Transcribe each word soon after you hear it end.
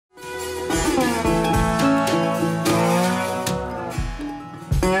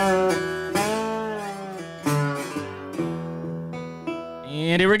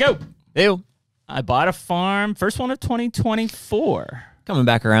right, here we go. Ew. I bought a farm, first one of 2024. Coming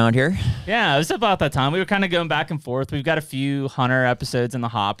back around here. Yeah, it was about that time. We were kind of going back and forth. We've got a few hunter episodes in the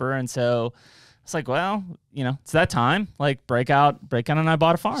hopper, and so it's like, well, you know, it's that time. Like, break out, and I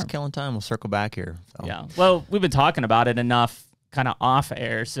bought a farm. Just killing time. We'll circle back here. So. Yeah. Well, we've been talking about it enough kind of off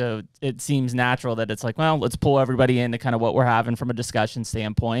air, so it seems natural that it's like, well, let's pull everybody into kind of what we're having from a discussion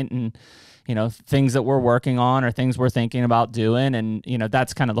standpoint, and you know, things that we're working on or things we're thinking about doing. And, you know,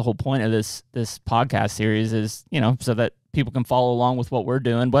 that's kind of the whole point of this podcast series is, you know, so that people can follow along with what we're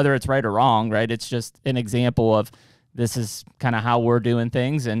doing, whether it's right or wrong, right? It's just an example of this is kind of how we're doing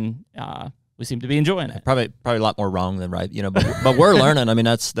things, and we seem to be enjoying it. Probably a lot more wrong than right, you know, but we're learning. I mean,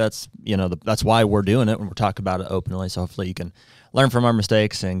 that's you know, that's why we're doing it, when we're talking about it openly. So hopefully you can learn from our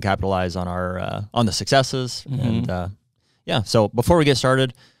mistakes and capitalize on our on the successes. Mm-hmm. And yeah, so before we get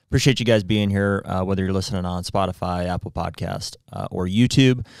started, appreciate you guys being here, whether you're listening on Spotify, Apple Podcast, or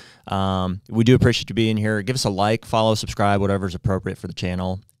YouTube. We do appreciate you being here. Give us a like, follow, subscribe, whatever's appropriate for the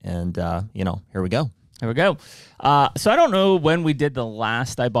channel. And, you know, here we go. Here we go. So I don't know when we did the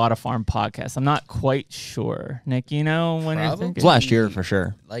last I Bought a Farm podcast. I'm not quite sure. Nick, you know when you're thinking? It was last year for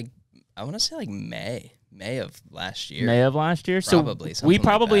sure. Like, I want to say like May of last year. May of last year? Probably. So we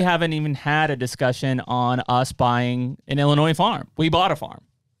probably like haven't even had a discussion on us buying an Illinois farm. We bought a farm.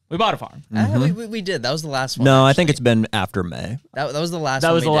 We bought a farm. We did. That was the last one. No, actually. I think it's been after May. That was the last one.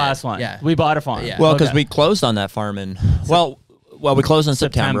 That was the did. last one. Yeah. We bought a farm. Yeah. Well, because Okay. we closed on that farm in, well, we closed in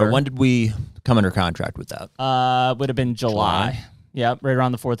September. September. When did we come under contract with that? Would have been July. Yeah, right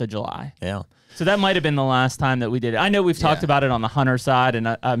around the 4th of July. Yeah. So that might have been the last time that we did it. I know we've talked Yeah. about it on the hunter side,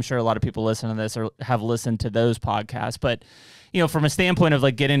 and I'm sure a lot of people listening to this or have listened to those podcasts. But, you know, from a standpoint of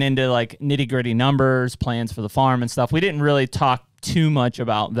like getting into like nitty gritty numbers, plans for the farm and stuff, we didn't really talk too much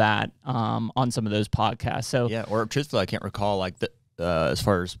about that on some of those podcasts. So Yeah, or truthfully, I can't recall like the as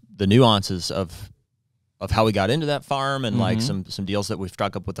far as the nuances of how we got into that farm and like some deals that we've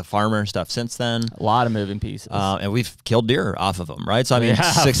struck up with the farmer and stuff since then. a lot of moving pieces. And we've killed deer off of them, right? So I mean,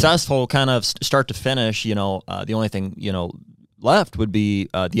 Yeah. successful kind of start to finish. You know, the only thing left would be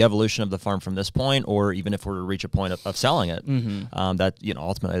the evolution of the farm from this point, or even if we're to reach a point of selling it, that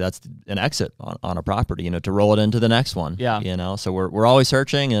ultimately that's an exit on a property. You know, to roll it into the next one. Yeah. You know, so we're always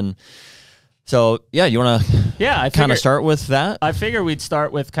searching, and so yeah, you want to I kind figure- of start with that. I figure we'd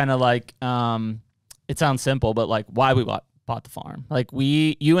start with kind of like, it sounds simple, but like why we bought the farm. Like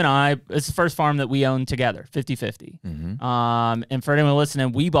you and I, it's the first farm that we own together, 50-50. And for anyone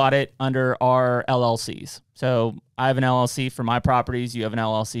listening, we bought it under our LLCs. So I have an LLC for my properties. You have an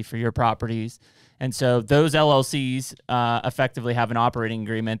LLC for your properties. And so those LLCs effectively have an operating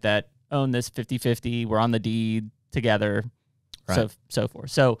agreement that own this 50-50. We're on the deed together, Right. so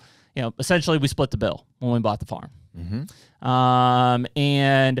forth. So, you know, essentially we split the bill when we bought the farm.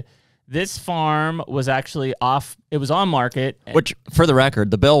 And this farm was actually off. It was on market. Which, for the record,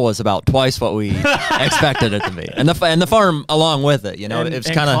 the bill was about twice what we expected it to be, and the farm along with it. You know, and, it's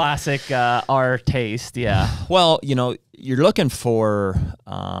and kind of classic our taste. Yeah. well, you know, you're looking for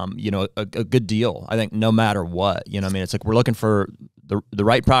a good deal. I think no matter what, you know, I mean, it's like we're looking for the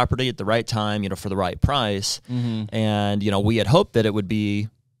right property at the right time, you know, for the right price, and you know, we had hoped that it would be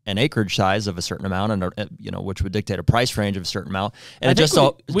an acreage size of a certain amount, and you know, which would dictate a price range of a certain amount. And I it just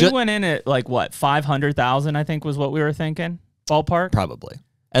think so we went in at like what 500,000. I think was what we were thinking ballpark. probably,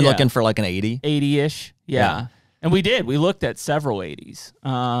 and Yeah. looking for like an 80-ish. Yeah. Yeah. And we did. We looked at several 80s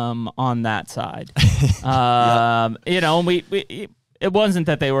on that side. You know, and we it wasn't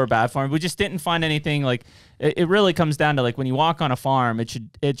that they were a bad farm. We just didn't find anything like it really comes down to like when you walk on a farm, it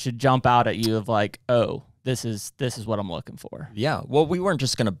should jump out at you of like, oh, this is what I'm looking for. Yeah, well, we weren't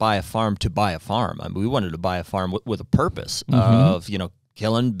just going to buy a farm to buy a farm. I mean, we wanted to buy a farm with a purpose of, you know,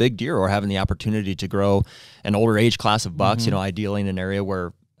 killing big deer or having the opportunity to grow an older age class of bucks, you know, ideally in an area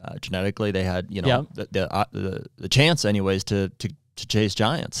where genetically they had, you know, the chance anyways to chase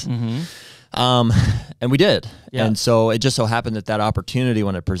giants. And we did. Yeah. And so it just so happened that opportunity,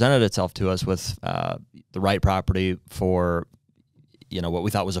 when it presented itself to us with the right property for, you know, what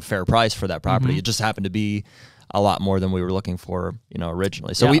we thought was a fair price for that property, it just happened to be a lot more than we were looking for, you know,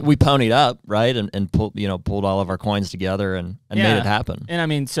 originally. So we ponied up, right, and pulled all of our coins together and made it happen. And I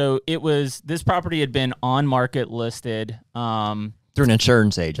mean, so this property had been on market listed Through an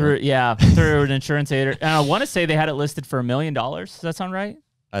insurance agent. through an insurance agent. And I want to say they had it listed for $1 million. Does that sound right?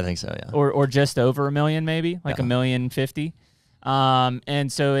 I think so, yeah. Or just over $1 million, maybe like $1,050,000. And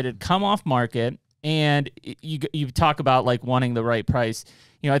so it had come off market. And you talk about like wanting the right price.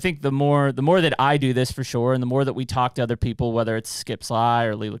 You know, I think the more that I do this for sure, and the more that we talk to other people, whether it's Skip Sly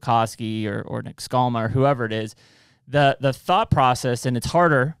or Lee Lukoski or Nick Skalma or whoever it is, the thought process, and it's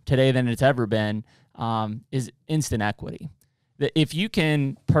harder today than it's ever been, is instant equity. That if you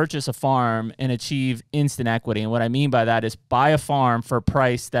can purchase a farm and achieve instant equity, and what I mean by that is buy a farm for a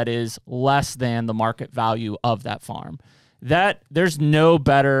price that is less than the market value of that farm, that there's no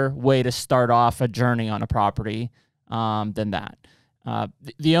better way to start off a journey on a property than that.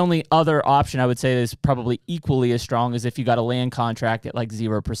 The only other option I would say is probably equally as strong is if you got a land contract at like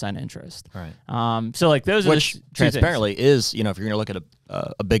 0% interest. Right. So like those which are the transparently is, if you're going to look at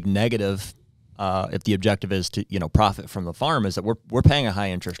a big negative, if the objective is to, profit from the farm, is that we're paying a high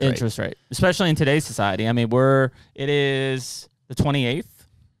interest rate. Especially in today's society. I mean, it is the 28th,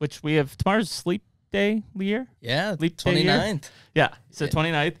 which we have tomorrow's sleep day year. Yeah, Leap 29th. Yeah, so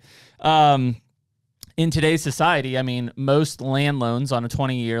 29th. In today's society, I mean, most land loans on a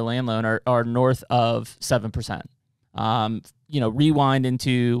 20-year land loan are north of 7%. Rewind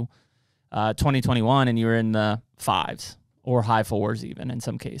into 2021 and you're in the fives or high fours even in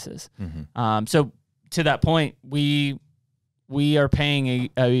some cases. Mm-hmm. So to that point, we are paying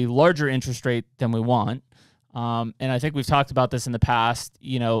a larger interest rate than we want. And I think we've talked about this in the past.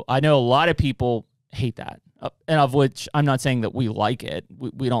 I know a lot of people hate that. And of which I'm not saying that we like it.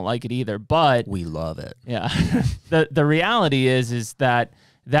 We don't like it either, but we love it. Yeah. The reality is that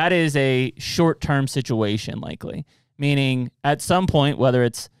is a short-term situation likely, meaning at some point, whether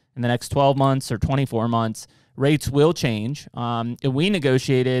it's in the next 12 months or 24 months, rates will change. And we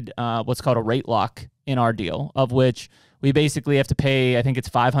negotiated what's called a rate lock in our deal, of which we basically have to pay, I think it's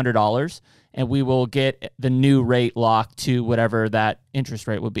 $500, and we will get the new rate locked to whatever that interest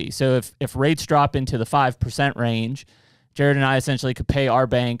rate would be. So if rates drop into the 5% range, Jared and I essentially could pay our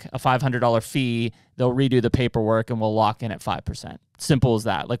bank a $500 fee. They'll redo the paperwork and we'll lock in at 5%. Simple as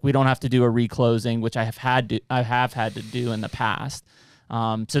that. Like we don't have to do a reclosing, which I have had to do in the past.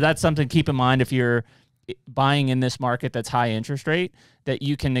 So that's something to keep in mind if you're buying in this market that's high interest rate, that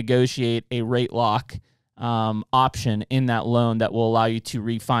you can negotiate a rate lock option in that loan that will allow you to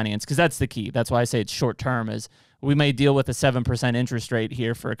refinance, because that's the key. That's why I say it's short term. Is we may deal with a 7% interest rate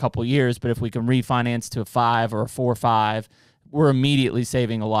here for a couple years, but if we can refinance to a 5 or a 4.5, we're immediately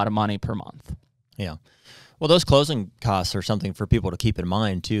saving a lot of money per month. Yeah. Well, those closing costs are something for people to keep in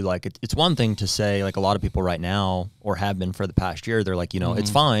mind too. Like it's one thing to say, like a lot of people right now, or have been for the past year, they're like,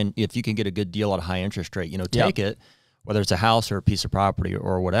 it's fine if you can get a good deal at a high interest rate, take it, whether it's a house or a piece of property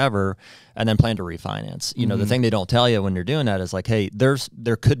or whatever, and then plan to refinance. The thing they don't tell you when you're doing that is like, hey, there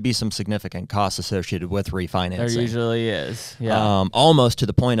could be some significant costs associated with refinancing. There usually is. Yeah. Almost to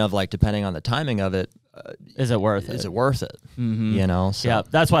the point of like, depending on the timing of it, is it worth it? Is it worth it? Mm-hmm. So. Yeah,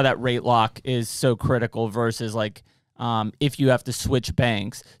 that's why that rate lock is so critical versus like if you have to switch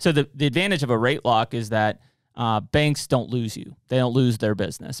banks. So the advantage of a rate lock is that banks don't lose you. They don't lose their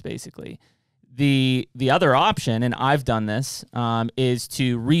business, basically. The other option, and I've done this, is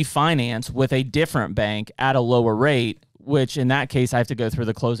to refinance with a different bank at a lower rate, which in that case I have to go through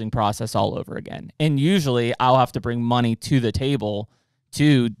the closing process all over again. And usually I'll have to bring money to the table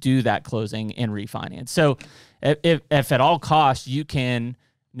to do that closing and refinance. So if at all costs you can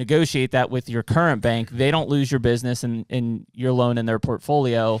negotiate that with your current bank, they don't lose your business and your loan in their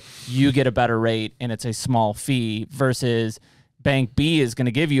portfolio, you get a better rate and it's a small fee, versus Bank B is going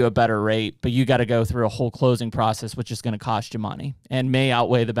to give you a better rate, but you got to go through a whole closing process, which is going to cost you money and may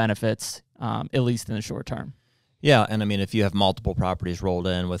outweigh the benefits, at least in the short term. Yeah, and I mean, if you have multiple properties rolled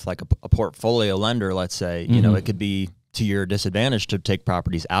in with like a portfolio lender, let's say, it could be to your disadvantage to take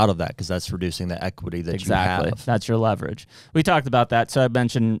properties out of that, because that's reducing the equity that you have. That's your leverage. We talked about that. So I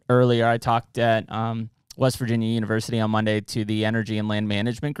mentioned earlier, I talked at West Virginia University on Monday to the Energy and Land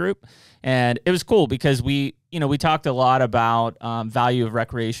Management Group, and it was cool because we talked a lot about value of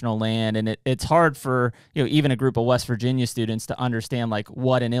recreational land, and it's hard for even a group of West Virginia students to understand like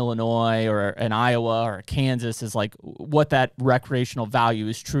what an Illinois or an Iowa or a Kansas is like, what that recreational value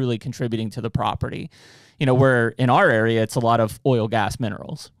is truly contributing to the property. Where in our area, it's a lot of oil, gas,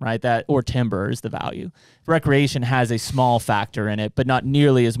 minerals, right? Or timber is the value. Recreation has a small factor in it, but not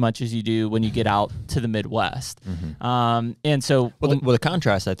nearly as much as you do when you get out to the Midwest. And so, the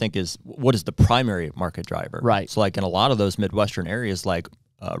contrast, I think, is what is the primary market driver, right? So, like in a lot of those Midwestern areas, like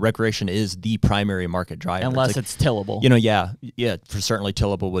recreation is the primary market driver, unless it's tillable. For certainly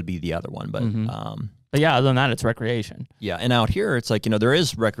tillable would be the other one, but. But yeah, other than that, it's recreation. Yeah, and out here, it's like, there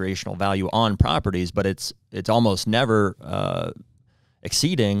is recreational value on properties, but it's almost never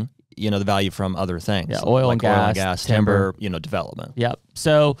exceeding, the value from other things. Yeah, oil and gas, timber, development. Yep.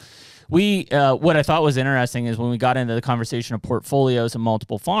 So we, what I thought was interesting is when we got into the conversation of portfolios and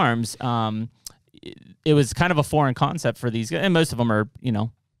multiple farms, it was kind of a foreign concept for these guys, and most of them are,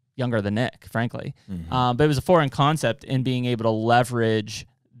 younger than Nick, frankly. But it was a foreign concept in being able to leverage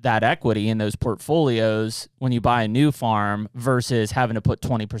that equity in those portfolios when you buy a new farm versus having to put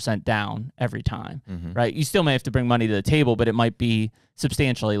 20% down every time, right? You still may have to bring money to the table, but it might be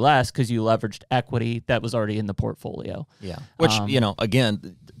substantially less because you leveraged equity that was already in the portfolio. Yeah. Which,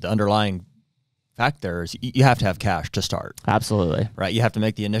 again, the underlying fact there is you have to have cash to start. Absolutely. Right. You have to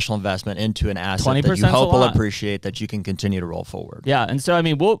make the initial investment into an asset 20% that you hope will lot. appreciate, that you can continue to roll forward. Yeah. And so, I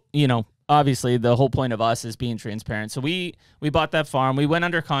mean, obviously the whole point of us is being transparent. So we bought that farm. We went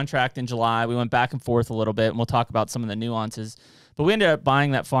under contract in July. We went back and forth a little bit, and we'll talk about some of the nuances. But we ended up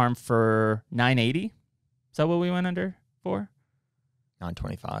buying that farm for $980. Is that what we went under for?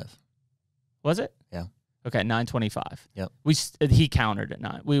 $925. Was it? Yeah. Okay, $925. Yep. He countered at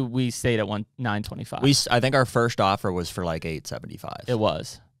 $9. We stayed at $925. I think our first offer was for like $875. It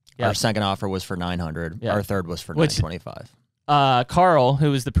was. Our Yep. second offer was for $900. Yeah. Our third was for $925. Carl,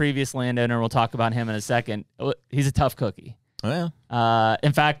 who was the previous landowner, we'll talk about him in a second. He's a tough cookie. Oh, yeah.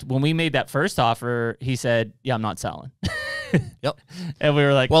 In fact, when we made that first offer, he said, "Yeah, I'm not selling." Yep. And we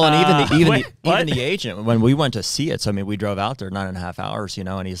were like, well, and even what? the agent, when we went to see it, so I mean, we drove out there 9.5 hours,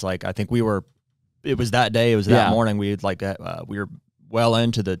 and he's like, I think it was that day, it was that morning, we were well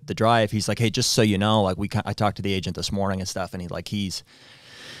into the drive. He's like, hey, just so you know, like I talked to the agent this morning and stuff, and he's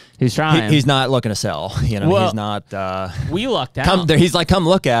trying. He's not looking to sell. Well, he's not. We lucked out. He's like, come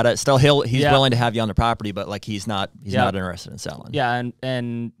look at it. Still, he's willing to have you on the property, but like he's not interested in selling. Yeah,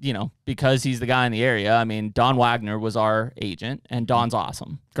 and because he's the guy in the area. I mean, Don Wagner was our agent, and Don's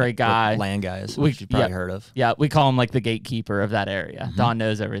awesome, great guy. Land guys, which you've probably heard of. Yeah, we call him like the gatekeeper of that area. Don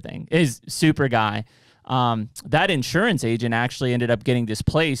knows everything. He's super guy. That insurance agent actually ended up getting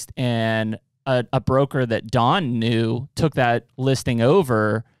displaced, and a broker that Don knew took that listing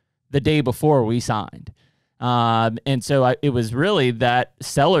over the day before we signed. And so it was really that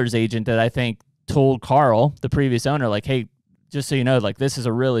seller's agent that I think told Carl, the previous owner, like, hey, just so you know, like, this is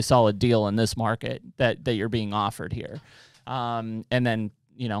a really solid deal in this market that you're being offered here. And then,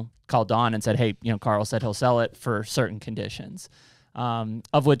 called Don and said, hey, Carl said he'll sell it for certain conditions,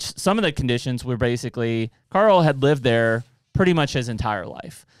 of which some of the conditions were basically Carl had lived there pretty much his entire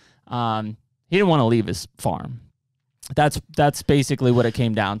life. He didn't want to leave his farm. That's basically what it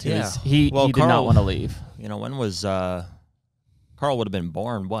came down to. Yeah. He did not want to leave. When was Carl would have been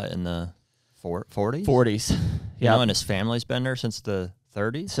born? What, in the 40s? 40s. Yeah. And his family's been there since the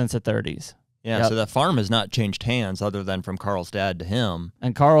 30s. Since the 30s. Yeah. Yep. So the farm has not changed hands other than from Carl's dad to him.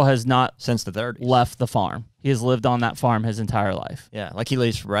 And Carl has not since the 30s left the farm. He has lived on that farm his entire life. Yeah, like he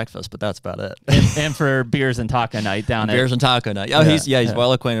leaves for breakfast, but that's about it. and for beers and taco night down at beers and taco night. Oh, he's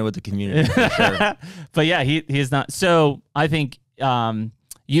well acquainted with the community. For sure. But yeah, he is not. So I think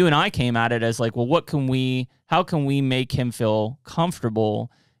you and I came at it as like, well, how can we make him feel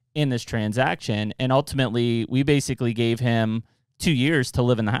comfortable in this transaction? And ultimately, we basically gave him 2 years to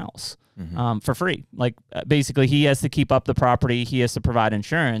live in the house for free. Like basically, he has to keep up the property, he has to provide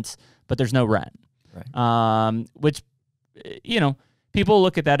insurance, but there's no rent. Right. Which, people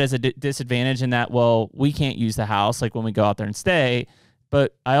look at that as a disadvantage in that, well, we can't use the house like when we go out there and stay.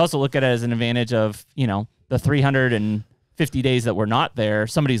 But I also look at it as an advantage of, the 350 days that we're not there,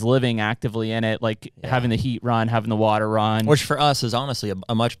 somebody's living actively in it, like having the heat run, having the water run. Which for us is honestly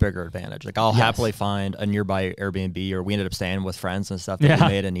a much bigger advantage. Like I'll happily find a nearby Airbnb, or we ended up staying with friends and stuff that we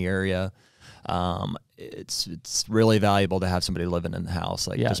made in the area. It's really valuable to have somebody living in the house,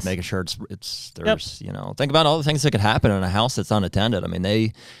 like just making sure there's think about all the things that could happen in a house that's unattended. I mean,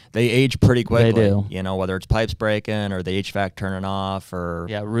 they age pretty quickly. They do. Whether it's pipes breaking or the HVAC turning off or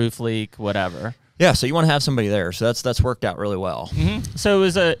roof leak, whatever. Yeah, so you want to have somebody there. So that's worked out really well. So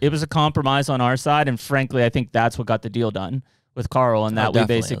it was a compromise on our side, and frankly, I think that's what got the deal done with Carl, and that we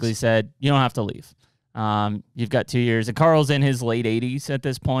basically said, you don't have to leave. You've got 2 years, and Carl's in his late 80s at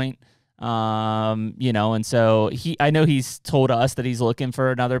this point. And so I know he's told us that he's looking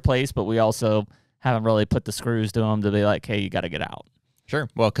for another place, but we also haven't really put the screws to him to be like, hey, you got to get out. Sure.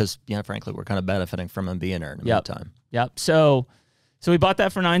 Well, because frankly, we're kind of benefiting from him being there in the meantime. Yep. So we bought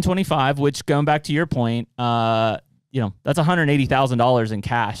that for $925, which, going back to your point, that's $180,000 in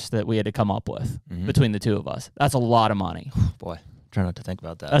cash that we had to come up with between the two of us. That's a lot of money. Boy, try not to think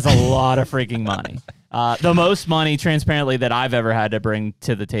about that. That's a lot of freaking money. The most money, transparently, that I've ever had to bring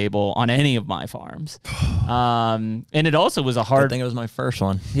to the table on any of my farms. And it also was a hard... I think it was my first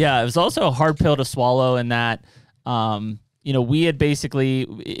one. Yeah, it was also a hard pill to swallow in that, we had basically,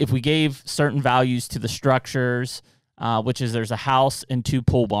 if we gave certain values to the structures, which is there's a house and 2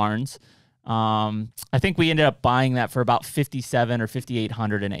 pole barns, I think we ended up buying that for about $5,700 or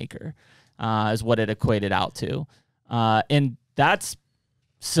 $5,800 an acre, is what it equated out to. And that's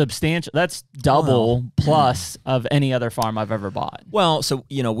substantial. That's double plus of any other farm I've ever bought. Well, so,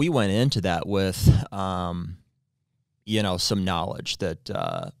 we went into that with, some knowledge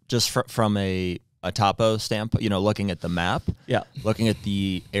that just from a topo standpoint, looking at the map, looking at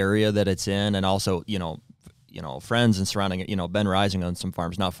the area that it's in, and also, friends and surrounding it, Ben Rising owns some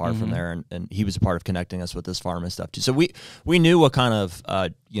farms not far from there, and he was a part of connecting us with this farm and stuff too. So we knew what kind of,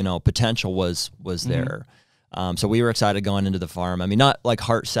 potential was there. So we were excited going into the farm. I mean, not like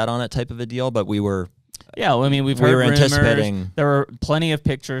heart set on it type of a deal, but we were. Yeah, well, I mean, we were anticipating. There were plenty of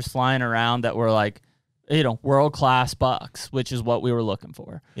pictures flying around that were like, world class bucks, which is what we were looking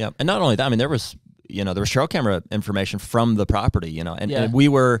for. Yeah, and not only that, I mean, there was trail camera information from the property, and we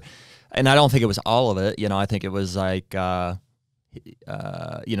were, and I don't think it was all of it. I think it was like.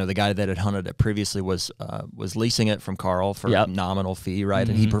 The guy that had hunted it previously was leasing it from Carl for a nominal fee, right?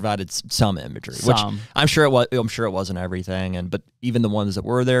 And he provided some imagery, which I'm sure it was. I'm sure it wasn't everything, but even the ones that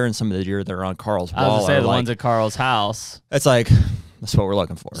were there and some of the deer that are on Carl's wall. I was gonna say the ones at Carl's house. It's like that's what we're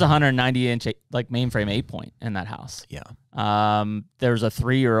looking for. There's a 190-inch like mainframe 8-point in that house. Yeah. There's a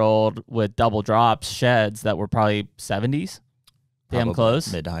 3-year-old with double drops sheds that were probably 70s. Damn Probably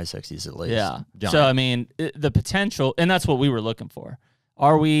close. Mid to high 60s at least. Yeah. Giant. So, I mean, the potential, and that's what we were looking for.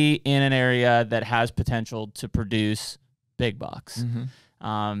 Are we in an area that has potential to produce big bucks?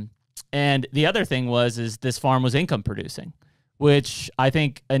 And the other thing is this farm was income producing, which I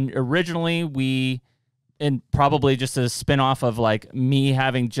think originally and probably just a spinoff of like me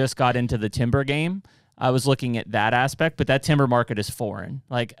having just got into the timber game, I was looking at that aspect, but that timber market is foreign.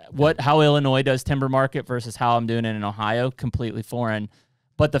 Like how Illinois does timber market versus how I'm doing it in Ohio, completely foreign.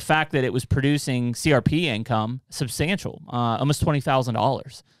 But the fact that it was producing CRP income, substantial, almost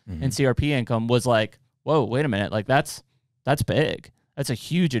 $20,000 in CRP income was like, whoa, wait a minute. Like that's big. That's a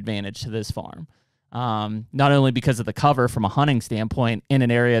huge advantage to this farm. Not only because of the cover from a hunting standpoint in an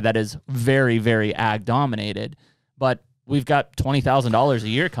area that is very, very ag dominated, but we've got $20,000 a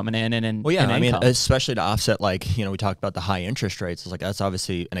year coming in and in I mean, income. especially to offset, like, we talked about the high interest rates. It's like, that's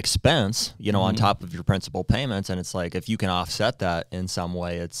obviously an expense, on top of your principal payments. And it's like, if you can offset that in some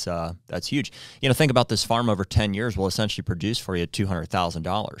way, it's, that's huge. Think about this farm over 10 years will essentially produce for you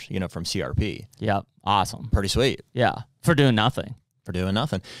 $200,000, from CRP. Yeah. Awesome. Pretty sweet. Yeah. For doing nothing.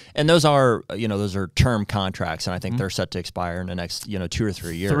 And those are, those are term contracts, and I think they're set to expire in the next, 2 or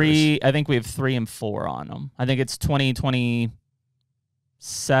 3 years. I think we have 3 and 4 on them. I think it's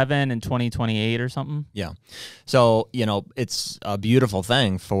 2027 and 2028 or something. Yeah. So, it's a beautiful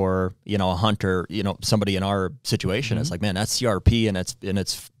thing for, a hunter, somebody in our situation. It's like, man, that's CRP in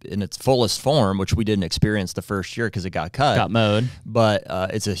its fullest form, which we didn't experience the first year because it got mowed. But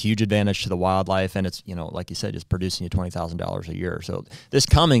it's a huge advantage to the wildlife, and it's, like you said, just producing you $20,000 a year. So this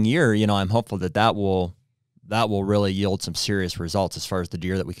coming year, I'm hopeful that will really yield some serious results as far as the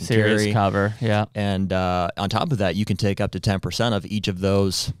deer that we can carry. Cover, yeah. And on top of that, you can take up to 10% of each of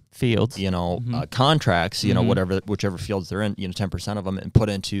those fields, contracts, whichever fields they're in, 10% of them, and put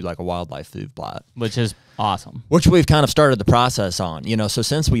into like a wildlife food plot, which is awesome. Which we've kind of started the process on, So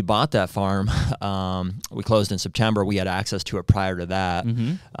since we bought that farm, we closed in September. We had access to it prior to that.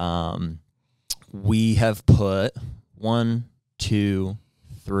 We have put 1, 2,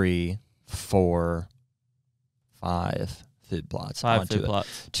 3, 4, 5 food plots onto it.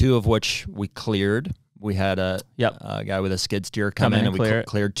 2 of which we cleared. We had a guy with a skid steer come in and we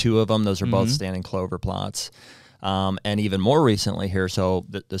cleared 2 of them. Those are both standing clover plots. And even more recently here, so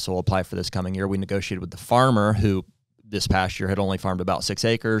this will apply for this coming year, we negotiated with the farmer who this past year had only farmed about 6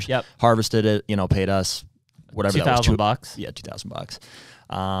 acres, harvested it, paid us whatever that was. $2,000. Yeah, $2,000.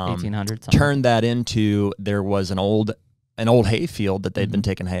 1,800. Turned that into, there was an old hay field that they'd been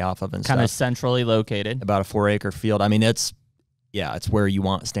taking hay off of and kind stuff. of centrally located. About a 4-acre field. I mean, it's where you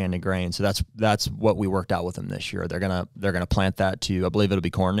want standing grain. So that's what we worked out with them this year. They're gonna plant that to, I believe it'll be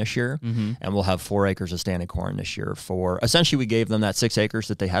corn this year, and we'll have 4 acres of standing corn this year. For essentially, we gave them that 6 acres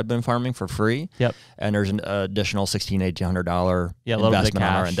that they had been farming for free. Yep. And there's an additional $1,800 investment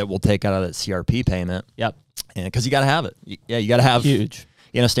on our end that we'll take out of that CRP payment. Yep. And because you got to have it. You got to have huge.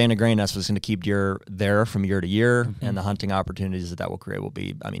 Standing grain, that's what's going to keep deer there from year to year, and the hunting opportunities that will create will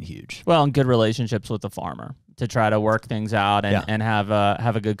be, huge. Well, and good relationships with the farmer to try to work things out and have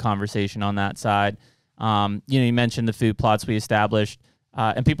a good conversation on that side. You mentioned the food plots we established,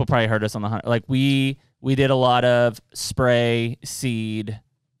 and people probably heard us on the hunt. Like we did a lot of spray seed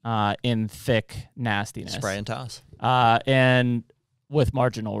in thick nastiness, spray and toss, and with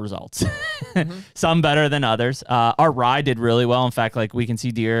marginal results. Some better than others. Our rye did really well. In fact, like we can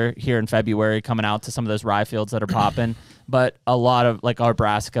see deer here in February coming out to some of those rye fields that are popping. but a lot of like our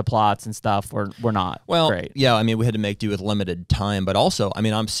brassica plots and stuff were not great. Yeah, I mean, we had to make do with limited time, but also, I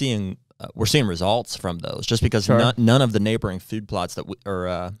mean, we're seeing results from those just because none of the neighboring food plots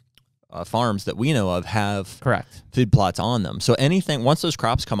farms that we know of have food plots on them. So anything, once those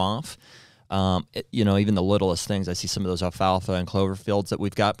crops come off, even the littlest things, I see some of those alfalfa and clover fields that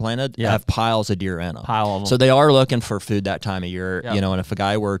we've got planted have piles of deer in them. So they are looking for food that time of year, and if a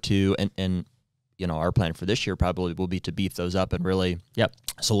guy were to, and our plan for this year probably will be to beef those up and really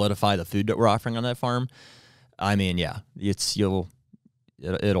solidify the food that we're offering on that farm. I mean, it'll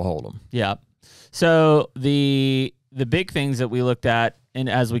hold them. Yeah. So the big things that we looked at, and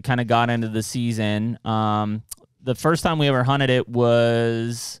as we kind of got into the season, the first time we ever hunted it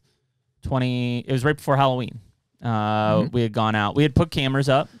was right before Halloween. We had gone out. We had put cameras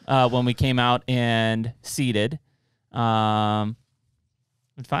up when we came out and seeded. Fine.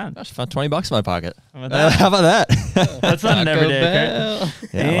 Gosh, found $20 in my pocket. How about that? How about that? That's something never did. Right?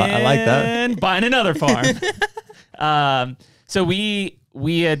 Yeah, I like that. And buying another farm. So we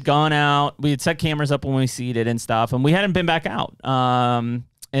had gone out. We had set cameras up when we seeded and stuff, and we hadn't been back out.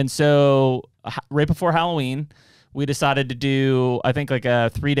 And so right before Halloween, we decided to do, I think, like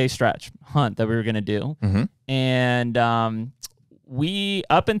a 3-day stretch hunt that we were going to do. And we,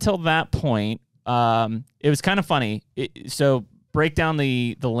 up until that point, it was kind of funny. So break down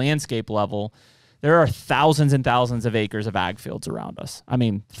the landscape level. There are thousands and thousands of acres of ag fields around us. I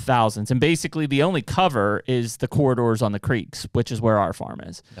mean, thousands. And basically the only cover is the corridors on the creeks, which is where our farm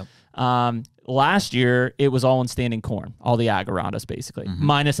is. Yep. Last year, it was all in standing corn, all the ag around us, basically,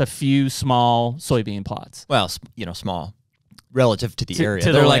 minus a few small soybean plots. Well, small relative to the area.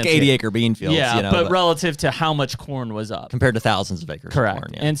 They're like 80-acre bean fields. Yeah, but relative to how much corn was up. Compared to thousands of acres of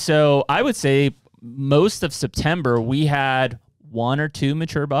corn. Yeah. And so I would say most of September, we had 1 or 2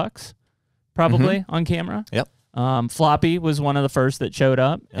 mature bucks probably on camera. Yep. Floppy was one of the first that showed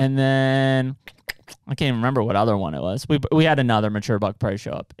up. Yep. And then I can't even remember what other one it was. We had another mature buck probably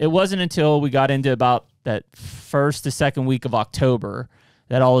show up. It wasn't until we got into about that first to second week of October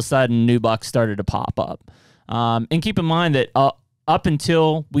that all of a sudden new bucks started to pop up. And keep in mind that up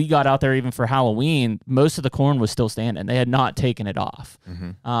until we got out there even for Halloween, most of the corn was still standing. They had not taken it off.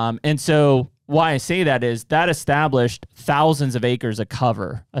 And so why I say that is that established thousands of acres of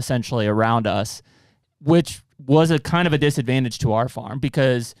cover essentially around us, which was a kind of a disadvantage to our farm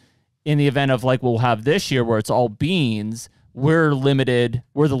because in the event of like we'll have this year where it's all beans, we're the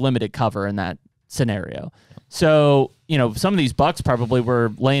limited cover in that scenario. So, some of these bucks probably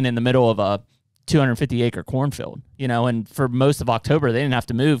were laying in the middle of a 250 acre cornfield, and for most of October, they didn't have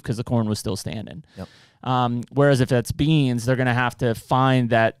to move because the corn was still standing. Yep. Whereas if that's beans, they're going to have to find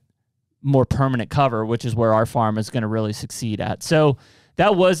that more permanent cover, which is where our farm is going to really succeed at. So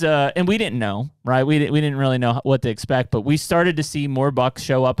that was, and we didn't know, right? We didn't really know what to expect, but we started to see more bucks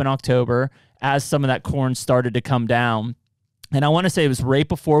show up in October as some of that corn started to come down. And I want to say it was right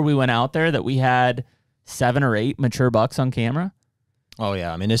before we went out there that we had 7 or 8 mature bucks on camera. Oh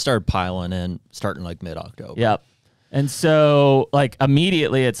yeah. I mean, they started piling in starting like mid-October. Yep. And so like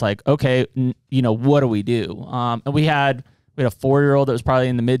immediately it's like, okay, what do we do? And we had a 4-year-old that was probably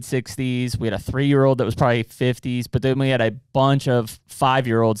in the mid-60s. We had a 3-year-old that was probably 50s. But then we had a bunch of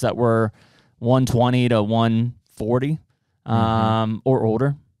 5-year-olds that were 120 to 140 or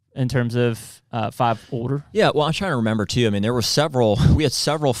older in terms of 5 older. Yeah, well, I'm trying to remember, too. I mean, we had several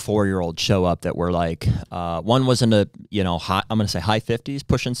 4-year-olds show up that were like, one was in the, I'm going to say high 50s,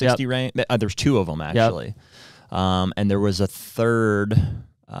 pushing 60 range. There's 2 of them, actually. Yep. And there was a third...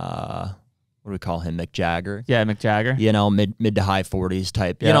 what do we call him? Mick Jagger. Yeah, Mick Jagger. Mid to high 40s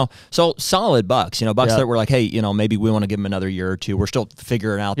type. So solid bucks. Bucks that were like, hey, maybe we want to give him another year or 2. We're still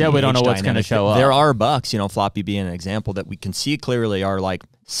figuring out. Yeah, we don't know what's going to show up. There are bucks. Floppy being an example that we can see clearly are like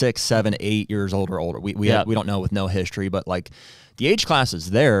 6, 7, 8 years old or older. We don't know with no history, but like the age class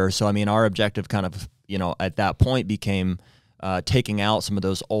is there. So I mean, our objective kind of at that point became. Taking out some of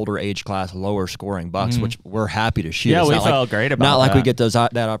those older age class, lower scoring bucks, which we're happy to shoot. Yeah, we felt great about not that. Like we get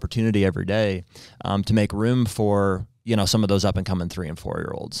that opportunity every day to make room for some of those up and coming 3 and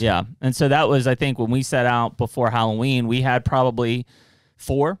 4-year-olds. Yeah, and so that was, I think, when we set out before Halloween, we had probably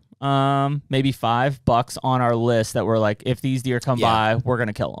 4, maybe 5 bucks on our list that were like, if these deer come by, we're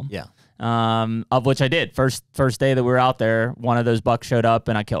gonna kill them. Yeah. Of which I did. First day that we were out there, one of those bucks showed up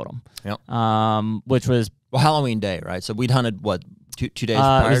and I killed him. Yep. Which was. Well, Halloween day, right? So we'd hunted, what, two days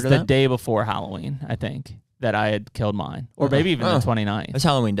prior to that? It was the day before Halloween, I think, that I had killed mine. Or maybe even the 29th. It's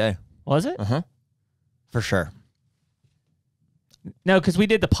Halloween day. Was it? For sure. No, because we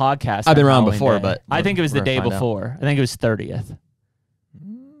did the podcast. I've been around Halloween before, day. but... I think it was the day before. I think it was 30th.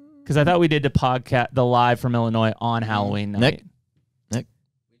 Because I thought we did the live from Illinois on Halloween night. Nick?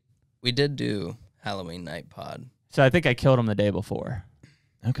 We did do Halloween night pod. So I think I killed him the day before.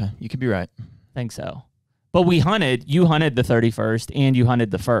 Okay, you could be right. I think so. But you hunted the 31st and you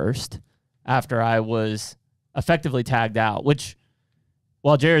hunted the 1st after I was effectively tagged out, which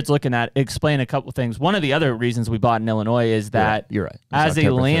while Jared's looking at, explain a couple things. One of the other reasons we bought in Illinois is that you're right. As a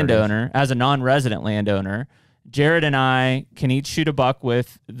landowner, as a non-resident landowner, Jared and I can each shoot a buck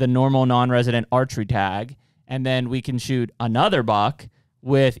with the normal non-resident archery tag, and then we can shoot another buck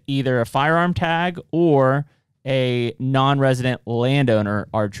with either a firearm tag or a non-resident landowner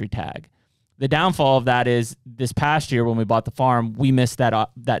archery tag. The downfall of that is this past year when we bought the farm, we missed that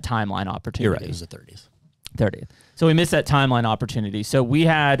timeline opportunity. You're right. It was the 30th. So we missed that timeline opportunity. So we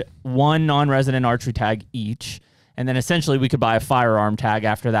had one non-resident archery tag each, and then essentially we could buy a firearm tag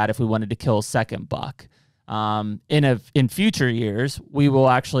after that if we wanted to kill a second buck. In future years, we will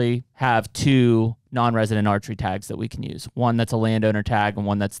actually have 2 non-resident archery tags that we can use. One that's a landowner tag and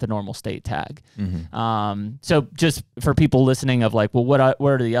one that's the normal state tag. So just for people listening of like, well, what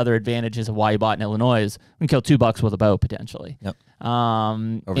are the other advantages of why you bought in Illinois is we can kill 2 bucks with a bow potentially. Yep.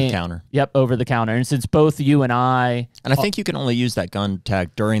 Over the counter. Yep, over the counter. And since both you and I... And I think you can only use that gun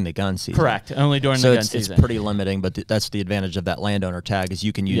tag during the gun season. Correct, only during the gun season. So it's pretty limiting, but that's the advantage of that landowner tag is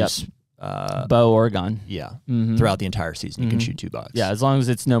you can use... bow or gun. Yeah. Throughout the entire season, you can shoot 2 bucks. Yeah, as long as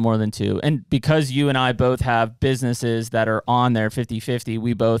it's no more than 2. And because you and I both have businesses that are on there 50-50,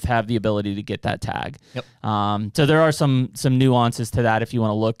 we both have the ability to get that tag. Yep. So there are some nuances to that if you want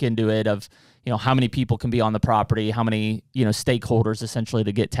to look into it of, how many people can be on the property, how many, stakeholders essentially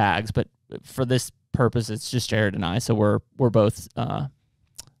to get tags. But for this purpose, it's just Jared and I, so we're both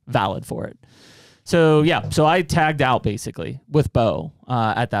valid for it. So yeah, so I tagged out basically with bow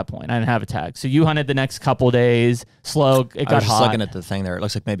at that point. I didn't have a tag. So you hunted the next couple days, slow. It got hot. I was just looking at the thing there. It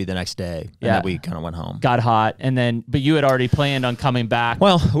looks like maybe the next day. And then we kind of went home. Got hot, and then but you had already planned on coming back.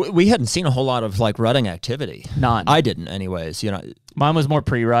 Well, we hadn't seen a whole lot of like rutting activity. None. I didn't, anyways. Mine was more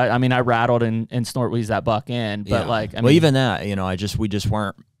pre-rut. I mean, I rattled and snort wheezed that buck in, but even that, we just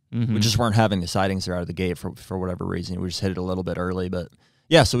weren't we just weren't having the sightings there out of the gate for whatever reason. We just hit it a little bit early, but.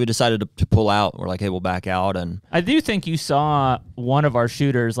 Yeah, so we decided to pull out. We're like, hey, we'll back out. And I do think you saw one of our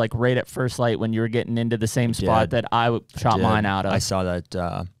shooters like right at first light when you were getting into the same spot that I shot mine out of. I saw that.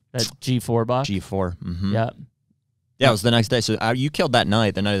 That G4 buck? G4. Yep. Yeah, it was the next day. So you killed that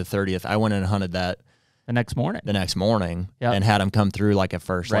night, the night of the 30th. I went in and hunted that. The next morning. And had him come through like at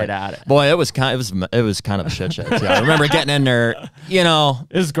first. Right at it. Boy, it was kind of a shit show. I remember getting in there,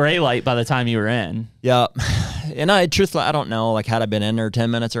 It was gray light by the time you were in. Yeah. And truthfully, I don't know, like, had I been in there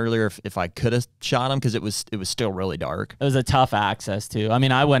 10 minutes earlier, if I could have shot him, because it was still really dark. It was a tough access, too. I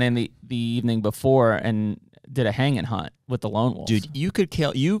mean, I went in the evening before and did a hanging hunt with the lone wolf. Dude, you could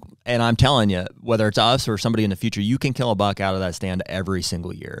kill, and I'm telling you, whether it's us or somebody in the future, you can kill a buck out of that stand every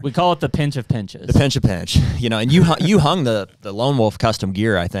single year. We call it the pinch of pinches. The pinch of pinch. And you hung the lone wolf custom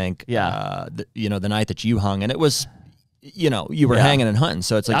gear, I think. Yeah. The night that you hung, and it was... you were hanging and hunting,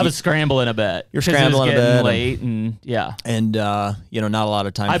 so it's like I was scrambling a bit. You're scrambling a bit, late, and yeah, and not a lot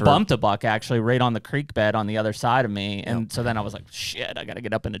of time. I bumped a buck actually right on the creek bed on the other side of me, and so then I was like, "Shit, I got to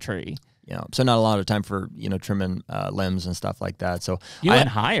get up in the tree." So not a lot of time for trimming limbs and stuff like that. So you went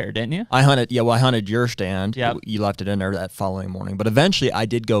higher, didn't you? I hunted. Yeah, well, I hunted your stand. Yeah, you left it in there that following morning, but eventually I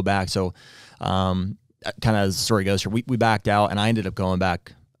did go back. So, kind of as the story goes here, we backed out, and I ended up going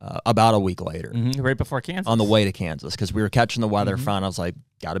back. About a week later. Right before Kansas. On the way to Kansas, because we were catching the weather front. I was like,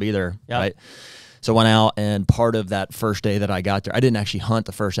 got to be there, right? So went out, and part of that first day that I got there, I didn't actually hunt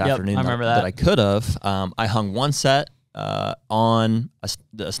the first afternoon that I could have. I hung one set on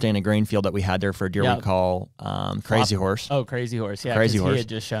a standing grain field that we had there for a deer we call Crazy Horse. Oh, Crazy Horse, yeah. Crazy Horse. He had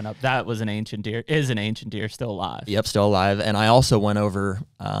just shown up. That was an ancient deer, still alive. Yep, still alive. And I also went over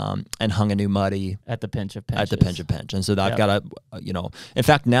and hung a new muddy. At the pinch of pinch. At the pinch of pinch. And so I've got in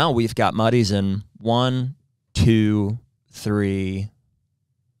fact, now we've got muddies in 1, 2, 3,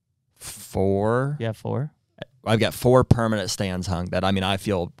 4. Yeah, 4. I've got 4 permanent stands hung that, I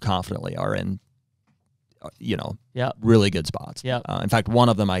feel confidently are in really good spots. Yeah. In fact, one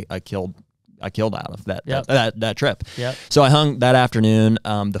of them I killed out of that trip. Yep. So I hung that afternoon.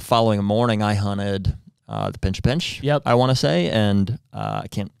 The following morning I hunted the pinch of pinch. Yep. I want to say, and I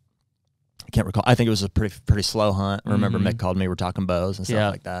can't recall. I think it was a pretty slow hunt. I remember Mick called me. We're talking bows and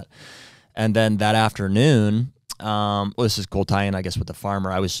stuff like that. And then that afternoon, this is cool tie-in, I guess, with the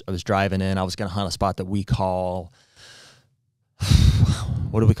farmer. I was driving in. I was going to hunt a spot that we call.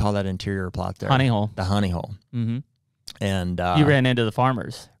 What do we call that interior plot there? Honey hole. The honey hole. And you ran into the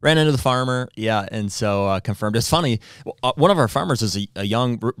farmers. Ran into the farmer, yeah, and so confirmed. It's funny. One of our farmers is a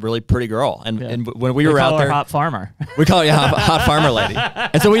young, really pretty girl, and when we were out there, hot farmer. We call her hot farmer lady.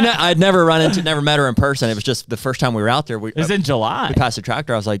 And so I'd never never met her in person. It was just the first time we were out there. It was in July. We passed the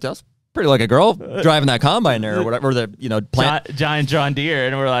tractor. I was like, that's pretty like a girl driving that combine there or whatever. Or the plant giant John Deere,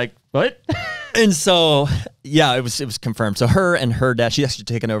 and we're like, what? And so, yeah, it was confirmed. So her and her dad, she's actually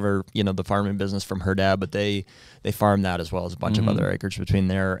taken over, the farming business from her dad, but they farm that as well as a bunch of other acreage between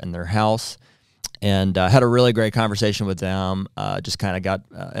there and their house. And had a really great conversation with them. Just kind of got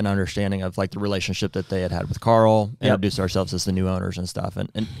an understanding of like the relationship that they had with Carl. Introduced ourselves as the new owners and stuff,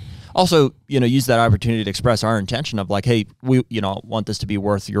 and also use that opportunity to express our intention of like, hey, we want this to be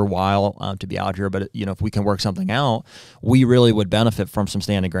worth your while to be out here, but if we can work something out, we really would benefit from some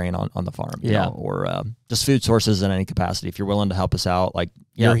standing grain on the farm, you know, or just food sources in any capacity. If you're willing to help us out, like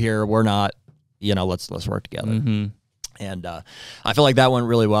you're here, we're not, let's work together. And I feel like that went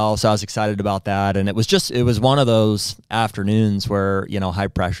really well, so I was excited about that. And it was one of those afternoons where, high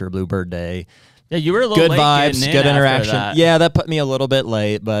pressure Bluebird Day. Yeah, you were a little good late vibes, good interaction. That. Yeah, that put me a little bit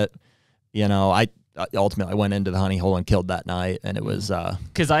late, but I ultimately went into the honey hole and killed that night, and it was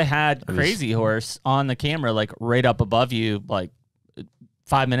because I had Crazy Horse on the camera, like right up above you, like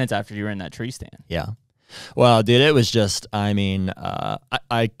 5 minutes after you were in that tree stand. Yeah. Well, dude, it was just,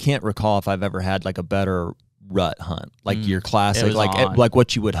 I can't recall if I've ever had like a better rut hunt, like your classic, like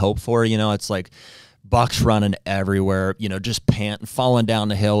what you would hope for. It's like bucks running everywhere, just panting, falling down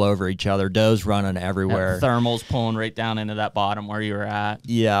the hill over each other, does running everywhere, thermals pulling right down into that bottom where you were at.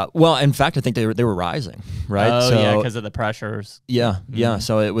 Yeah, well, in fact, I think they were rising, right? Oh, yeah, because of the pressures. Yeah, yeah.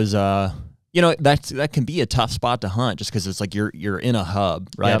 So it was that can be a tough spot to hunt just because it's like you're in a hub,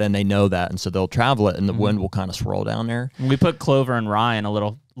 right? Yep. And they know that, and so they'll travel it, and the wind will kind of swirl down there. We put clover and rye in a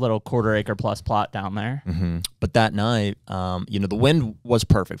little quarter-acre plus plot down there. But that night, the wind was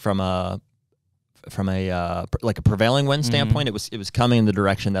perfect from a like a prevailing wind standpoint. It was coming in the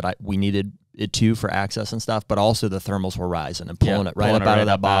direction that we needed it to for access and stuff, but also the thermals were rising and pulling it right up out of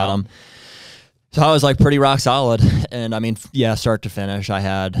that bottom. So I was like pretty rock solid. And I mean, yeah, start to finish, I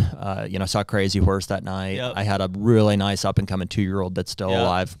had, saw Crazy Horse that night. Yep. I had a really nice up and coming 2-year-old that's still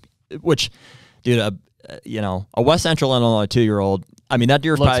alive, which, dude, a West Central Illinois 2-year-old, I mean, that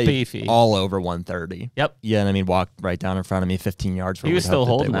deer's probably beefy. All over 130. Yep. Yeah, and I mean, walked right down in front of me 15 yards. He was still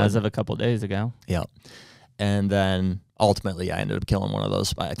holding as of a couple days ago. Yeah. And then ultimately I ended up killing one of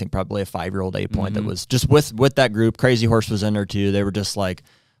those, I think probably a 5-year-old 8-point that was just with that group. Crazy Horse was in there too. They were just like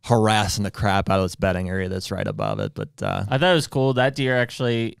harassing the crap out of this bedding area that's right above it. But I thought it was cool. That deer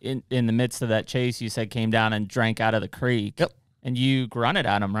actually, in the midst of that chase, you said came down and drank out of the creek. Yep. And you grunted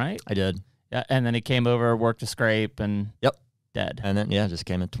at him, right? I did. Yeah. And then he came over, worked a scrape, and dead. And then just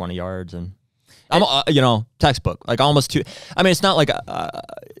came in 20 yards and I'm textbook, like almost 2. I mean, it's not like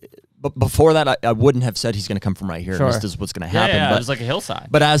but before that I wouldn't have said he's going to come from right here. Sure. This is what's going to happen. Yeah, but it was like a hillside.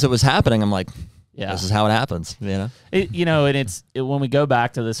 But as it was happening, I'm like, this is how it happens, and when we go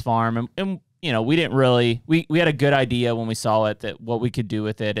back to this farm and we didn't really, we had a good idea when we saw it that what we could do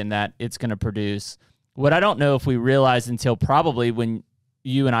with it and that it's going to produce. What I don't know if we realized until probably when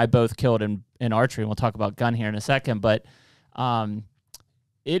you and I both killed in archery, and we'll talk about gun here in a second, but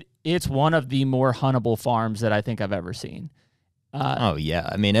it's one of the more huntable farms that I think I've ever seen. Oh yeah,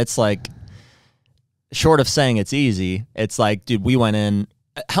 I mean, it's like, short of saying it's easy, it's like, dude, we went in.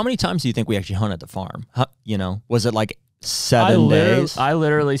 How many times do you think we actually hunted the farm? Was it like 7 days? I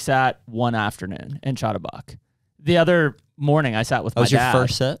literally sat one afternoon and shot a buck. The other morning I sat with my dad. Was your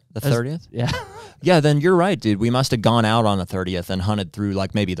first set, the 30th? Yeah. Yeah, then you're right, dude. We must have gone out on the 30th and hunted through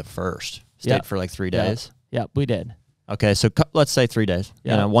like maybe the first. Stayed for like 3 days. Yeah, we did. Okay, so let's say 3 days.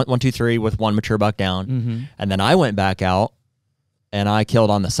 Yeah. 1, 2, 3 with one mature buck down. And then I went back out and I killed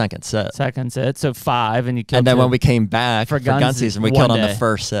on the second set. So 5, and you killed. And then when we came back for gun season, we killed on the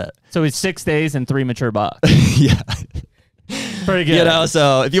first set. So it's 6 days and 3 mature bucks. Yeah. Pretty good.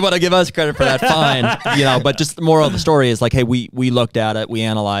 So if you want to give us credit for that, fine. But just the moral of the story is like, hey, we looked at it, we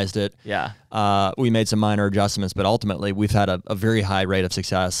analyzed it. Yeah. We made some minor adjustments, but ultimately we've had a very high rate of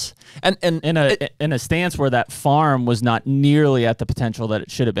success. And in a stance where that farm was not nearly at the potential that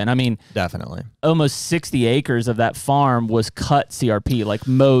it should have been. I mean, definitely. Almost 60 acres of that farm was cut CRP, like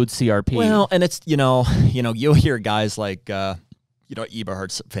mowed CRP. Well, and it's you'll hear guys like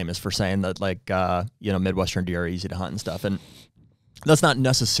Eberhardt's famous for saying that like Midwestern deer are easy to hunt and stuff, and that's not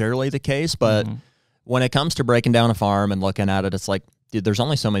necessarily the case, but when it comes to breaking down a farm and looking at it, it's like, dude, there's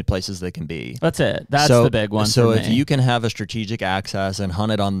only so many places they can be. That's it. That's the big one. So if you can have a strategic access and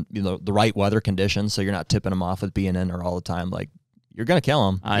hunt it on the right weather conditions, so you're not tipping them off with being in there all the time, like you're gonna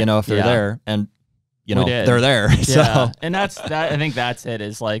kill them. If they're there, and you know, did. they're there. Yeah, So and that's that. I think that's it.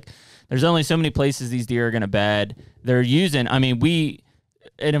 Is like there's only so many places these deer are going to bed. They're using. I mean,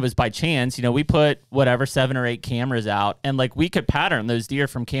 and it was by chance. You know, we put whatever 7 or 8 cameras out, and like we could pattern those deer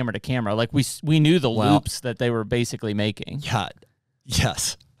from camera to camera. Like we knew the loops that they were basically making. yeah,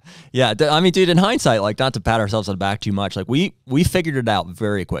 yes. Yeah, I mean, dude, in hindsight, like not to pat ourselves on the back too much, like we figured it out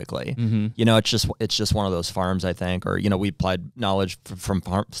very quickly. You know, it's just one of those farms, I think, or, you know, we applied knowledge from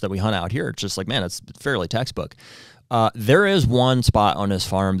farms that we hunt out here. It's just like, man, it's fairly textbook. There is one spot on this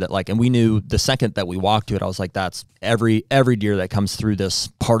farm that like, and we knew the second that we walked to it, I was like, that's every deer that comes through this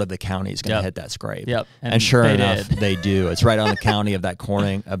part of the county is going to hit that scrape. Yep. And sure enough, they do. It's right on the county of that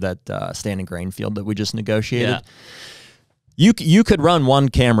corning of that standing grain field that we just negotiated. Yeah. You could run one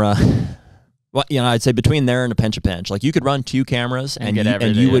camera. Well, you know, I'd say between there and a pinch, like you could run 2 cameras and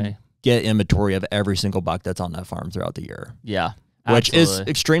you would get inventory of every single buck that's on that farm throughout the year. Yeah. Which is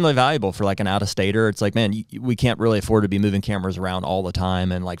extremely valuable for like an out-of-stater. It's like, man, we can't really afford to be moving cameras around all the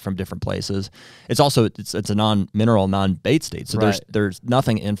time and like from different places. It's also it's a non-mineral, non-bait state, so there's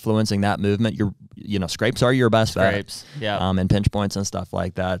nothing influencing that movement. You know, scrapes are your best bet. Yeah. And pinch points and stuff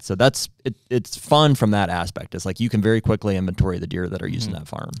like that. So that's it's fun from that aspect. It's like you can very quickly inventory the deer that are using that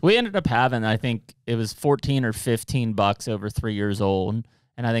farm. We ended up having, I think it was 14 or 15 bucks over 3 years old.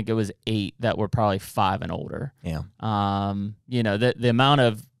 And I think it was 8 that were probably 5 and older. Yeah. You know, the amount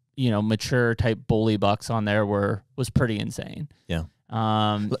of, you know, mature type bully bucks on there was pretty insane. Yeah.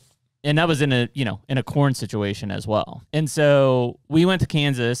 And that was in a corn situation as well. And so we went to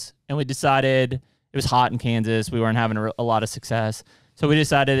Kansas and we decided it was hot in Kansas. We weren't having a lot of success. So we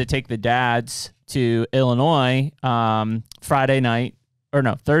decided to take the dads to Illinois Thursday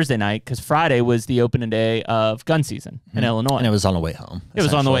night, because Friday was the opening day of gun season in Illinois. And it was on the way home. It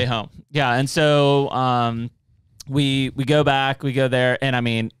was on the way home. Yeah. And so we go back, we go there, and I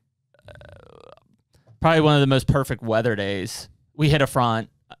mean, probably one of the most perfect weather days. We hit a front,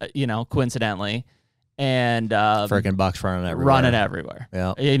 you know, coincidentally, and freaking bucks running everywhere.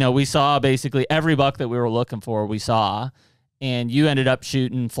 Yeah. You know, we saw basically every buck that we were looking for, we saw. And you ended up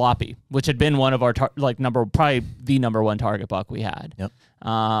shooting Floppy, which had been one of our probably the number 1 target buck we had. Yep.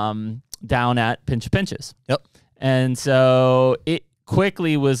 Down at Pinches. Yep. And so it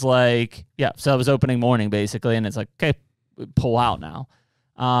quickly was like, yeah. So it was opening morning basically, and it's like, okay, pull out now.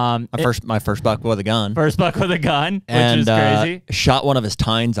 My first buck with a gun. First buck with a gun, which is crazy. Shot one of his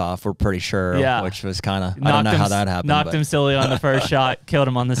tines off, we're pretty sure. Yeah. Which was kind of, I don't know how that happened. Knocked him silly on the first shot, killed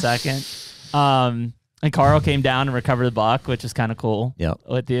him on the second. And Carl came down and recovered the buck, which is kind of cool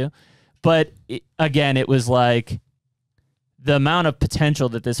with you. But again, it was like the amount of potential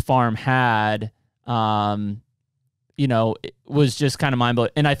that this farm had, you know, it was just kind of mind-blowing.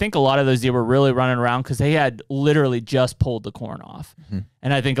 And I think a lot of those deer were really running around because they had literally just pulled the corn off.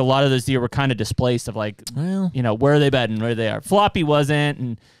 And I think a lot of those deer were kind of displaced of like, you know, where are they bedding, where they are. Floppy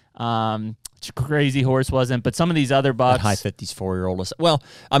wasn't, and Crazy Horse wasn't, but some of these other bucks. That high 50s 4-year-old. Well,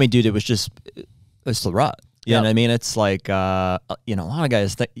 I mean, dude, it's the rut. You know what I mean? It's like, you know, a lot of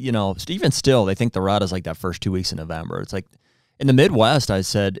guys think, you know, even still, they think the rut is like that first 2 weeks in November. It's like in the Midwest, I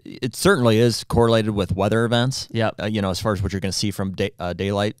said, it certainly is correlated with weather events. Yeah. You know, as far as what you're going to see from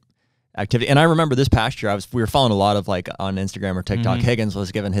daylight activity. And I remember this past year, we were following a lot of like on Instagram or TikTok. Higgins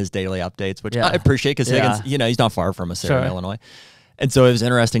was giving his daily updates, which I appreciate because Higgins, you know, he's not far from us here in Illinois. And so it was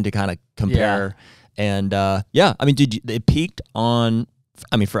interesting to kind of compare. And I mean, dude, it peaked on,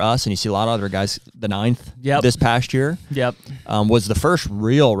 I mean, for us, and you see a lot of other guys, the 9th this past year was the first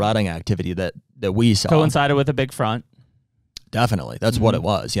real rutting activity that we saw. Coincided with a big front. Definitely. That's what it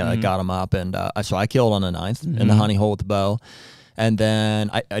was. Yeah, I got him up. And so I killed on the 9th in the honey hole with the bow. And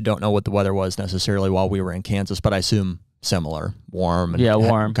then I don't know what the weather was necessarily while we were in Kansas, but I assume similar, warm. And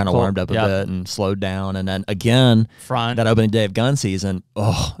warm. Kind of warmed up a bit and slowed down. And then again, that opening day of gun season,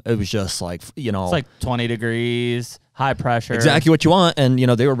 it was just like, you know. It's like 20 degrees. High pressure. Exactly what you want. And, you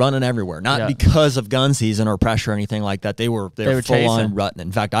know, they were running everywhere. Not because of gun season or pressure or anything like that. They were full on rutting.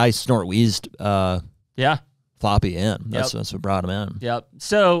 In fact, I snort wheezed Floppy in. That's what brought him in. Yep.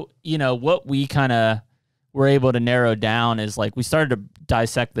 So, you know, what we kind of were able to narrow down is like we started to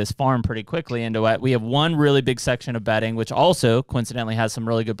dissect this farm pretty quickly into it. We have one really big section of bedding, which also coincidentally has some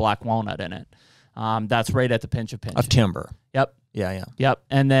really good black walnut in it. That's right at the pinch of pinch. Of timber. Yep. Yeah. Yep.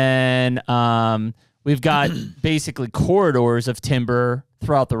 And then we've got basically corridors of timber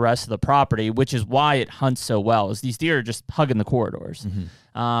throughout the rest of the property, which is why it hunts so well, is these deer are just hugging the corridors.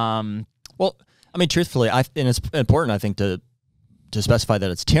 Well, I mean, truthfully, and it's important, I think, to specify that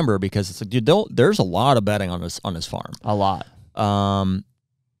it's timber because it's like, dude, there's a lot of bedding on this farm. A lot.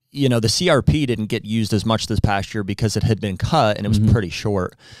 you know, the CRP didn't get used as much this past year because it had been cut and it was pretty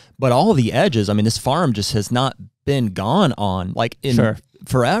short. But all of the edges, I mean, this farm just has not been gone on like in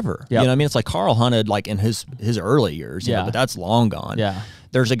forever. You know what I mean? It's like Carl hunted like in his early years, you know, but that's long gone. Yeah.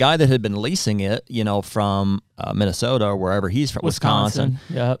 There's a guy that had been leasing it, you know, from Minnesota or wherever he's from, Wisconsin.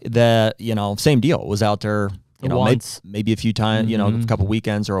 That, you know, same deal, was out there, you know, maybe a few times, you know, a couple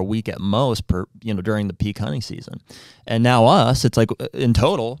weekends or a week at most per, you know, during the peak hunting season. And now us, it's like in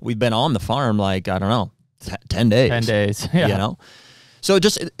total, we've been on the farm like, I don't know, 10 days. 10 days, yeah. You know? So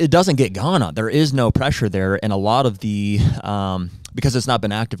it doesn't get gone on. There is no pressure there. And a lot of the, because it's not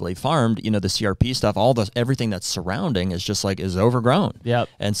been actively farmed, you know, the CRP stuff, everything that's surrounding is just like, is overgrown. Yep.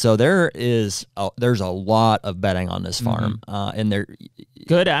 And so there's a lot of bedding on this farm. And there,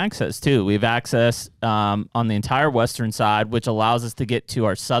 good access too. We have access on the entire western side, which allows us to get to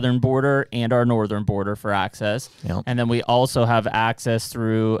our southern border and our northern border for access. Yep. And then we also have access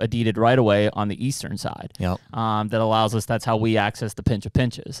through a deeded right-of-way on the eastern side. Yep. That allows us, that's how we access the pinch of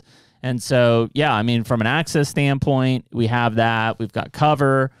pinches. And so, yeah, I mean, from an access standpoint, we have that. We've got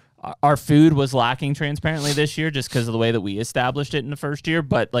cover. Our food was lacking transparently this year just because of the way that we established it in the first year.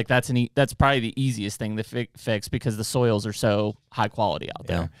 But like that's probably the easiest thing to fix because the soils are so high quality out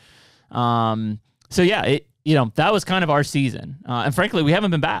there. So yeah, you know, that was kind of our season. And frankly, we haven't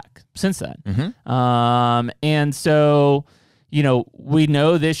been back since then. And so, you know, we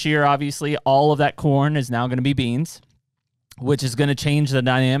know this year, obviously, all of that corn is now going to be beans, which is going to change the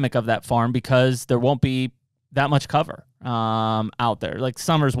dynamic of that farm because there won't be that much cover out there. Like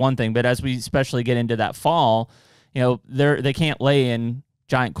summer's one thing, but as we especially get into that fall, you know, they can't lay in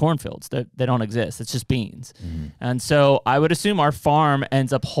giant cornfields. They don't exist. It's just beans. And so I would assume our farm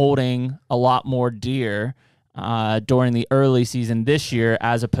ends up holding a lot more deer during the early season this year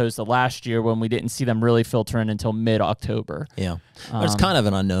as opposed to last year when we didn't see them really filter in until mid-October. Yeah. But it's kind of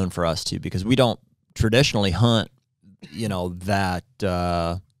an unknown for us too because we don't traditionally hunt, you know, that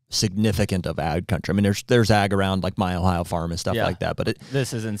significant of ag country. I mean, there's ag around like my Ohio farm and stuff like that, but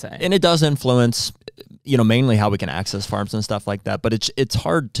this is insane. And it does influence, you know, mainly how we can access farms and stuff like that. But it's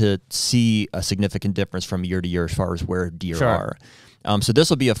hard to see a significant difference from year to year as far as where deer are. So this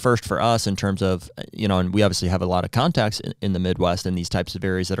will be a first for us in terms of, you know, and we obviously have a lot of contacts in the Midwest in these types of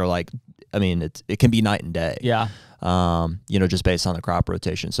areas that are like, I mean, it can be night and day. Yeah. You know, just based on the crop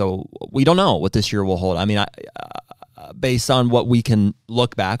rotation. So we don't know what this year will hold. I mean, based on what we can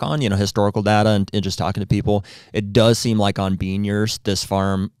look back on, you know, historical data and just talking to people, it does seem like on bean years, this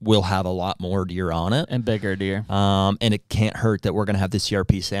farm will have a lot more deer on it. And bigger deer. And it can't hurt that we're going to have the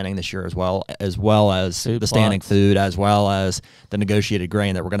CRP standing this year as well as food the standing food, as well as the negotiated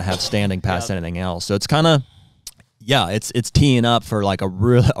grain that we're going to have standing past anything else. So it's kind of, yeah, it's teeing up for like a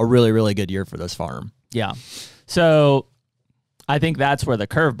really, really good year for this farm. Yeah. So I think that's where the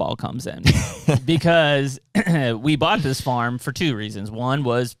curveball comes in because we bought this farm for two reasons. One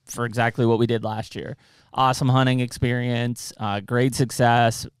was for exactly what we did last year. Awesome hunting experience, great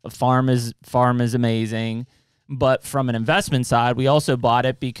success. Farm is amazing. But from an investment side, we also bought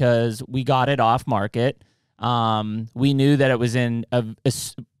it because we got it off market. We knew that it was in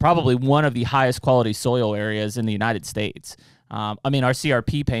probably one of the highest quality soil areas in the United States. I mean, our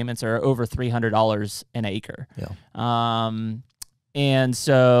CRP payments are over $300 an acre. Yeah. And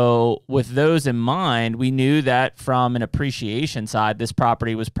so with those in mind, we knew that from an appreciation side, this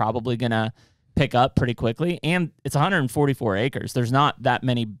property was probably going to pick up pretty quickly. And it's 144 acres. There's not that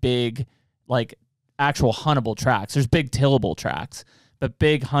many big, like, actual huntable tracts. There's big tillable tracts, but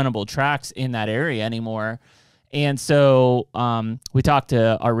big huntable tracts in that area anymore. And so we talked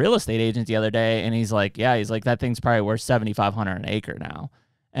to our real estate agent the other day, and he's like, that thing's probably worth $7,500 an acre now.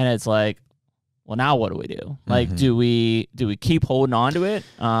 And it's like, well, now what do we do? Like, do we keep holding on to it?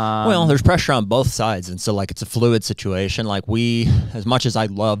 Well, there's pressure on both sides, and so like it's a fluid situation. Like as much as I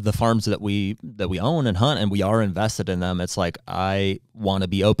love the farms that we own and hunt, and we are invested in them, it's like I want to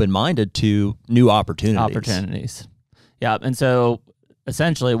be open-minded to new opportunities. Yeah, and so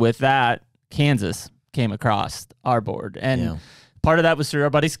essentially with that, Kansas came across our board, and part of that was through our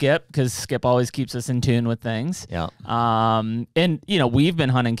buddy Skip, because Skip always keeps us in tune with things. Yeah. And you know, we've been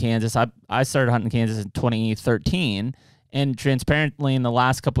hunting Kansas. I started hunting Kansas in 2013, and transparently, in the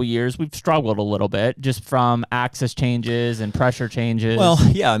last couple of years, we've struggled a little bit just from access changes and pressure changes. Well,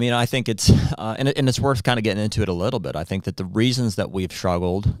 yeah, I mean, I think it's and it's worth kind of getting into it a little bit. I think that the reasons that we've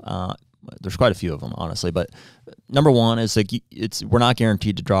struggled, there's quite a few of them, honestly. But number one is like we're not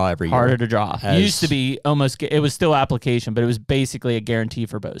guaranteed to draw every Harder year. to draw. It used to be almost, it was still application, but it was basically a guarantee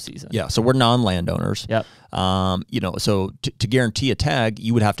for bow season. Yeah, so we're non-landowners. Yep. So to guarantee a tag,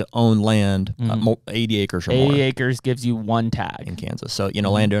 you would have to own land, 80 acres or more. 80 acres gives you one tag in Kansas. So,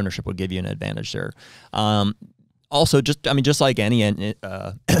 land ownership would give you an advantage there. Also, just like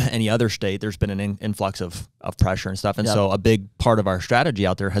any other state, there's been an influx of pressure and stuff. And so a big part of our strategy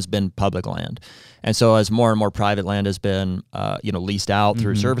out there has been public land. And so as more and more private land has been, leased out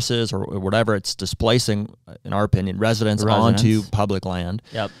through services or whatever, it's displacing, in our opinion, residents onto public land.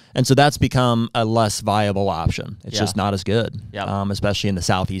 Yep. And so that's become a less viable option. It's just not as good, Yep. Especially in the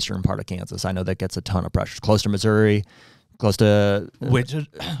southeastern part of Kansas. I know that gets a ton of pressure. It's close to Missouri. Close to Wichita.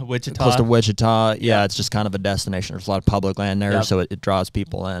 Close to Wichita. Yeah, it's just kind of a destination. There's a lot of public land there, so it draws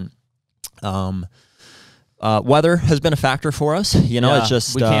people in. Weather has been a factor for us. It's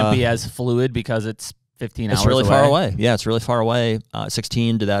just we can't be as fluid because it's 15 hours. It's really away. far away. Yeah, it's really far away.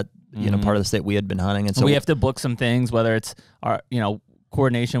 16 to that part of the state we had been hunting, and so we have to book some things, whether it's our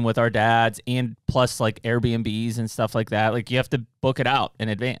coordination with our dads and plus like Airbnbs and stuff like that. Like you have to book it out in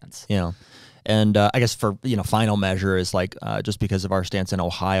advance. Yeah. And I guess for, final measure is like just because of our stance in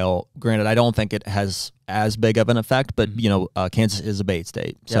Ohio, granted, I don't think it has as big of an effect, but, Kansas is a bait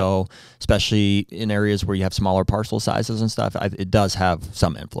state. Yep. So especially in areas where you have smaller parcel sizes and stuff, it does have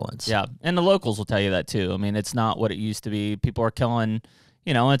some influence. Yeah. And the locals will tell you that too. I mean, it's not what it used to be. People are killing,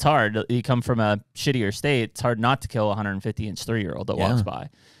 it's hard. You come from a shittier state. It's hard not to kill a 150-inch 3-year-old that walks by.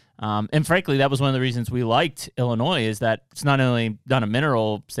 And frankly, that was one of the reasons we liked Illinois is that it's not only not a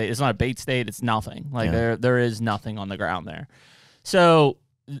mineral state, it's not a bait state, it's nothing. Like there is nothing on the ground there. So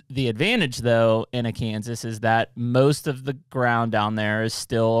the advantage though in a Kansas is that most of the ground down there is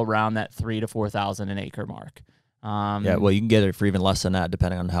still around that 3,000 to 4,000 an acre mark. Well, you can get it for even less than that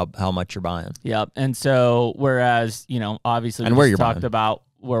depending on how much you're buying. Yep. And so whereas, obviously and we where you're talked buying. about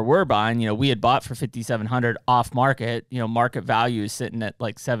where we're buying, we had bought for 5,700 off market, market value is sitting at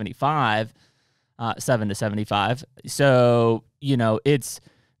like 75, 7 to 75. So,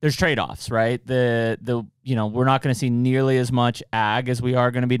 there's trade-offs, right? We're not going to see nearly as much ag as we are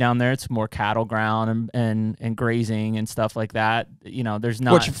going to be down there. It's more cattle ground and grazing and stuff like that. There's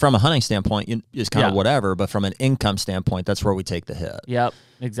not. Which from a hunting standpoint is kind of whatever, but from an income standpoint, that's where we take the hit. Yep,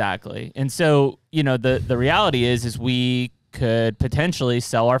 exactly. And so, the reality is we could potentially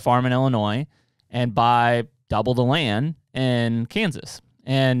sell our farm in Illinois and buy double the land in Kansas.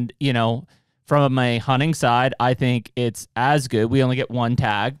 And, from a hunting side, I think it's as good. We only get one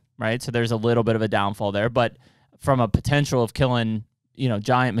tag, right? So there's a little bit of a downfall there. But from a potential of killing,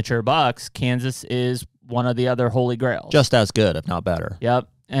 giant mature bucks, Kansas is one of the other holy grails. Just as good, if not better. Yep.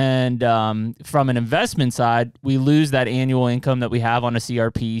 And from an investment side, we lose that annual income that we have on a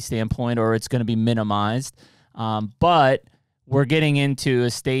CRP standpoint, or it's going to be minimized. But we're getting into a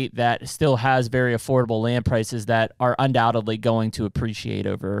state that still has very affordable land prices that are undoubtedly going to appreciate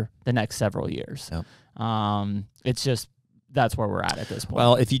over the next several years. Yep. It's just, that's where we're at this point.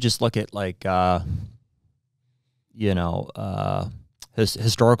 Well, if you just look at like,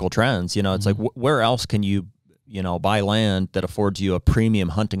 historical trends, it's like where else can you, buy land that affords you a premium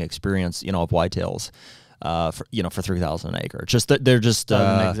hunting experience, of whitetails? For 3,000 an acre. It's just that they're just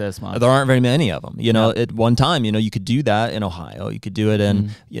doesn't exist much. There aren't very many of them. At one time, you could do that in Ohio. You could do it in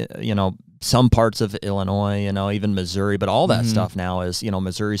some parts of Illinois. Even Missouri. But all that stuff now is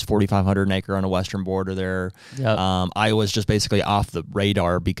Missouri's 4,500 an acre on the western border there. Yep. Iowa's just basically off the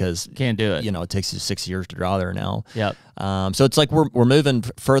radar because can't do it. It takes you 6 years to draw there now. Yep. So it's like we're moving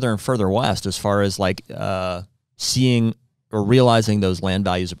further and further west as far as like seeing or realizing those land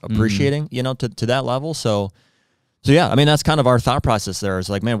values appreciating, to that level. So yeah, I mean, that's kind of our thought process there is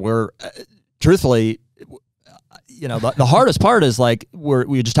like, man, we're truthfully, the hardest part is like,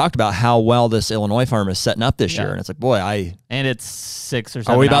 we just talked about how well this Illinois farm is setting up this year. And it's like, boy, and it's 6 or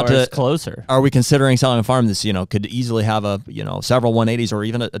 7 hours closer. Are we considering selling a farm that's, could easily have a, several 180s or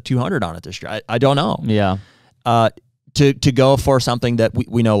even a 200 on it this year? I don't know. Yeah. To go for something that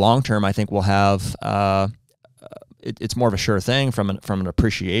we know long-term, I think will have, it's more of a sure thing from an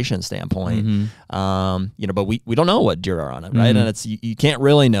appreciation standpoint. But we don't know what deer are on it, right? And it's you can't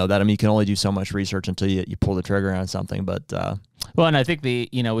really know that. I mean, you can only do so much research until you pull the trigger on something. But well, and I think we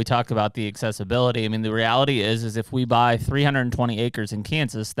talk about the accessibility. I mean, the reality is if we buy 320 acres in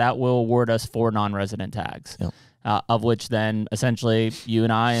Kansas, that will award us 4 non-resident tags, of which then essentially you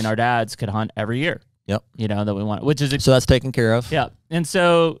and I and our dads could hunt every year. Yep. That we want, which is so that's taken care of. Yeah. And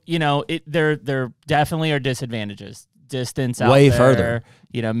so, there definitely are disadvantages. Distance out way there, further.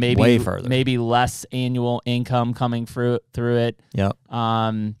 Maybe way further. Maybe less annual income coming through it. Yep.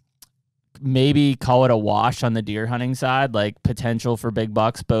 maybe call it a wash on the deer hunting side. Like potential for big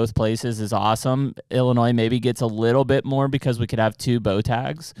bucks both places is awesome. Illinois maybe gets a little bit more because we could have 2 bow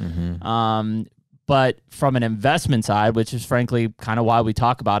tags. But from an investment side, which is frankly kind of why we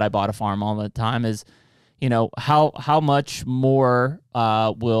talk about I bought a farm all the time, is, you know, how much more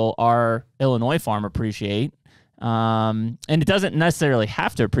will our Illinois farm appreciate? And it doesn't necessarily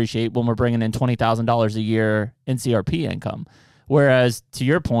have to appreciate when we're bringing in $20,000 a year in CRP income. Whereas, to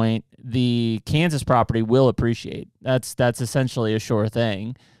your point, the Kansas property will appreciate. That's essentially a sure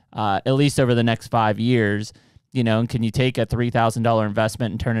thing, at least over the next 5 years. You know, and can you take a $3,000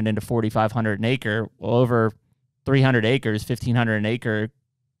 investment and turn it into 4,500 an acre? Well, over 300 acres, 1,500 an acre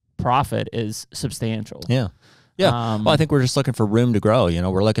profit is substantial. Yeah. Well, I think we're just looking for room to grow. You know,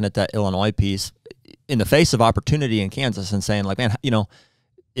 we're looking at that Illinois piece in the face of opportunity in Kansas and saying, like, man, you know,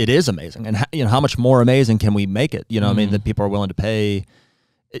 it is amazing. And, you know, how much more amazing can we make it? You know, I mean, that people are willing to pay.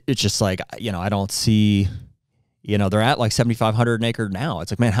 It's just like, you know, I don't see, you know, they're at like 7,500 an acre now.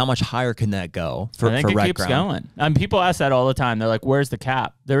 It's like, man, how much higher can that go for I think it rec keeps ground? going. People ask that all the time. They're like, where's the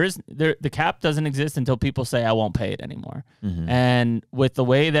cap? The cap doesn't exist until people say, I won't pay it anymore. And with the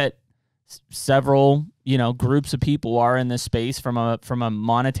way that several, you know, groups of people are in this space from a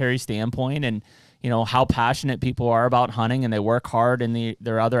monetary standpoint, and, you know, how passionate people are about hunting, and they work hard in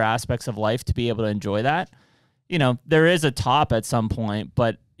their other aspects of life to be able to enjoy that, you know, there is a top at some point,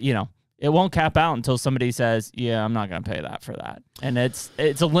 but, you know, it won't cap out until somebody says, yeah, I'm not going to pay that for that. And it's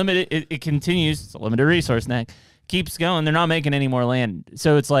a limited, it continues, it's a limited resource, Nick, keeps going. They're not making any more land.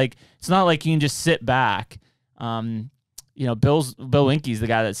 So it's like, it's not like you can just sit back. You know, Bill Winke's the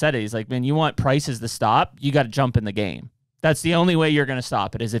guy that said it. He's like, man, you want prices to stop, you got to jump in the game. That's the only way you're going to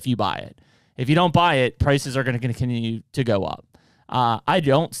stop it, is if you buy it. If you don't buy it, prices are going to continue to go up. I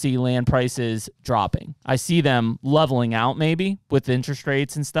don't see land prices dropping. I see them leveling out maybe with interest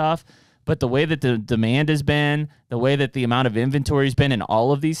rates and stuff. But the way that the demand has been, the way that the amount of inventory has been in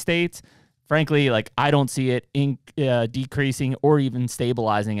all of these states, frankly, like, I don't see it decreasing or even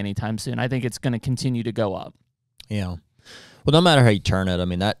stabilizing anytime soon. I think it's going to continue to go up. Yeah. Well, no matter how you turn it, I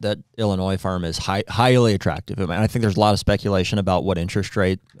mean, that Illinois farm is highly attractive. I mean, I think there's a lot of speculation about what interest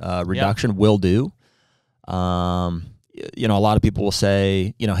rate reduction will do. You know, a lot of people will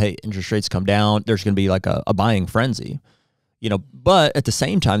say, you know, hey, interest rates come down, there's going to be like a buying frenzy. You know, but at the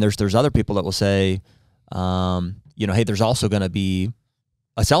same time, there's other people that will say, you know, hey, there's also going to be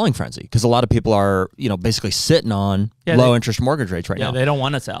a selling frenzy, because a lot of people are, you know, basically sitting on low interest mortgage rates right now. They don't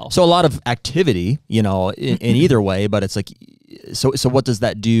want to sell. So a lot of activity, you know, in either way. But it's like, so what does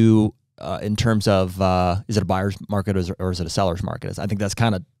that do in terms of is it a buyer's market or is it a seller's market? I think that's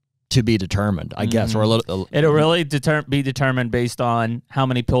kind of to be determined, I guess, or a little. It'll really be determined based on how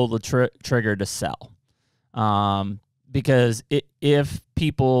many pull the trigger to sell. Because if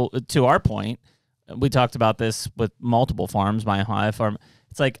people, to our point, we talked about this with multiple farms, my Ohio farm,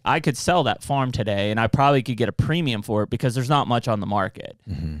 it's like I could sell that farm today and I probably could get a premium for it because there's not much on the market.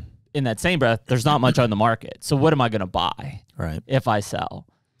 In that same breath, there's not much on the market. So what am I going to buy if I sell?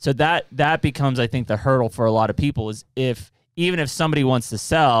 So that becomes, I think, the hurdle for a lot of people, is even if somebody wants to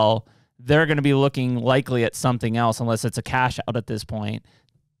sell, they're going to be looking likely at something else, unless it's a cash out at this point.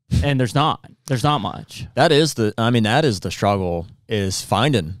 And there's not much. That is the struggle, is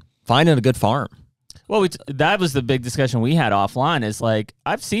finding a good farm. Well, that was the big discussion we had offline, is like,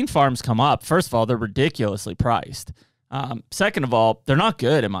 I've seen farms come up. First of all, they're ridiculously priced. Second of all, they're not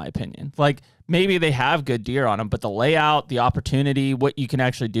good, in my opinion. Like, maybe they have good deer on them, but the layout, the opportunity, what you can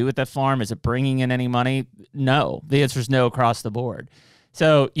actually do with that farm, is it bringing in any money? No. The answer is no across the board.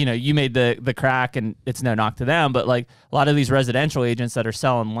 So, you know, you made the crack, and it's no knock to them, but like a lot of these residential agents that are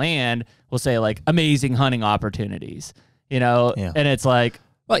selling land will say like amazing hunting opportunities, you know, and it's like,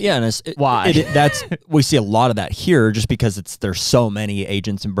 well, yeah, and why? That's we see a lot of that here, just because there's so many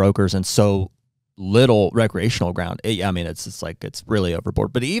agents and brokers and so little recreational ground. I mean, it's like, it's really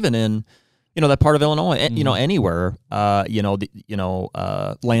overboard. But even in, you know, that part of Illinois, you know, anywhere, you know,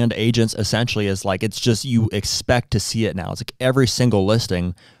 land agents essentially is like, it's just, you expect to see it now. It's like every single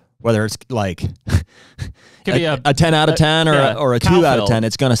listing, whether it's like a 10 out of 10 or a 2 out of 10,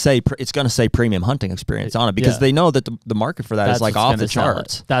 it's gonna say premium hunting experience on it, because they know that the market for that is like off the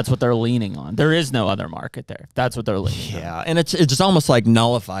charts. That's what they're leaning on. There is no other market there. That's what they're leaning on. Yeah, and it just almost like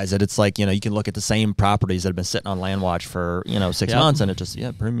nullifies it. It's like, you know, you can look at the same properties that have been sitting on land watch for, you know, 6 months, and it just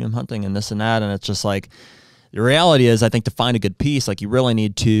premium hunting and this and that, and it's just like, the reality is, I think to find a good piece, like, you really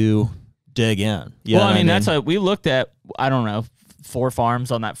need to dig in. Well, I mean, that's why we looked at, I don't know, 4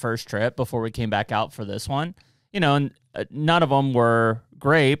 farms on that first trip before we came back out for this one, you know, and none of them were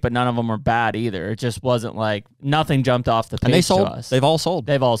great, but none of them were bad either. It just wasn't like nothing jumped off the page And they sold. to us. They've all sold.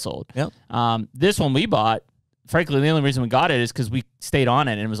 They've all sold. Yep. This one we bought, frankly, the only reason we got it is because we stayed on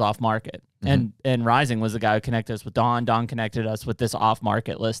it and it was off market. And Rising was the guy who connected us with Don. Don connected us with this off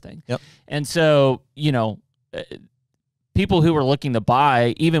market listing. Yep. And so, you know, people who were looking to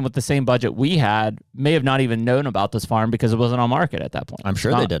buy, even with the same budget we had, may have not even known about this farm because it wasn't on market at that point. I'm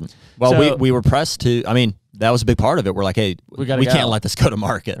sure they didn't. Well, So- we were pressed to. I mean, that was a big part of it. We're like, hey, we gotta go. can't let this go to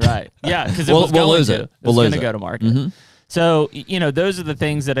market. Right. Yeah, because We'll it was lose it. It We'll was lose going to it. go to market. So, you know, those are the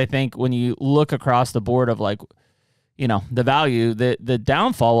things that I think when you look across the board of like, you know, the value, the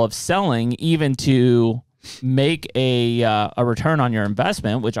downfall of selling even to make a return on your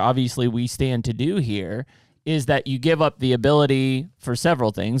investment, which obviously we stand to do here, is that you give up the ability for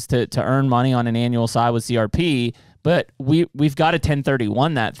several things to earn money on an annual side with CRP, but we've got to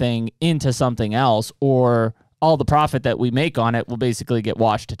 1031 that thing into something else, or all the profit that we make on it will basically get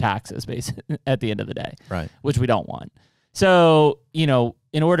washed to taxes basically at the end of the day, Right. which we don't want. So, you know,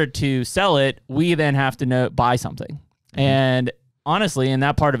 in order to sell it, we then have to buy something. And honestly, in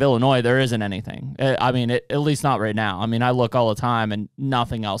that part of Illinois, there isn't anything. I mean, at least not right now. I mean, I look all the time and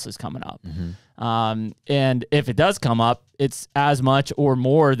nothing else is coming up. And if it does come up, it's as much or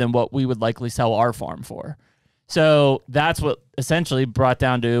more than what we would likely sell our farm for. So that's what essentially brought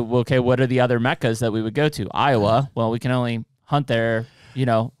down to, okay, what are the other meccas that we would go to? Iowa. Well, we can only hunt there, you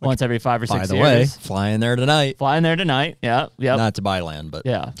know, once every 5 or 6 years. By the way, flying there tonight. Flying there tonight. Yeah. Yep. Not to buy land, but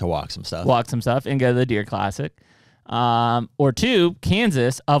Yeah. to walk some stuff. Walk some stuff and go to the Deer Classic. Or 2,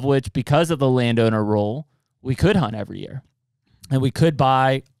 Kansas, of which because of the landowner rule, we could hunt every year. And we could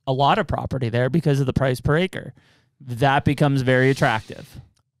buy a lot of property there because of the price per acre. That becomes very attractive.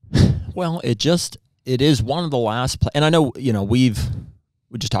 Well, it is one of the last, and I know, you know, we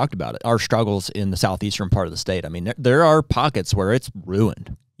just talked about it, our struggles in the southeastern part of the state. I mean, there are pockets where it's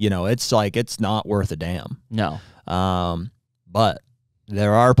ruined. You know, it's like, it's not worth a damn. No. But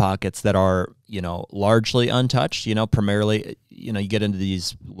there are pockets that are, you know, largely untouched, you know, primarily, you know, you get into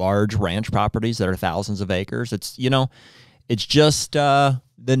these large ranch properties that are thousands of acres. It's, you know, it's just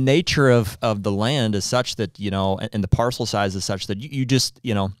the nature of the land is such that, you know, and the parcel size is such that you just,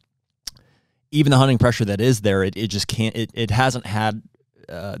 you know, even the hunting pressure that is there, it just can't, it hasn't had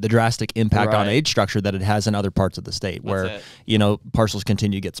the drastic impact on age structure that it has in other parts of the state, where, you know, parcels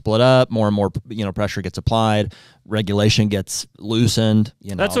continue to get split up, more and more, you know, pressure gets applied, regulation gets loosened,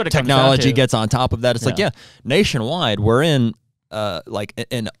 you know, That's what it comes down technology to. gets on top of that. It's like, yeah, nationwide, we're in like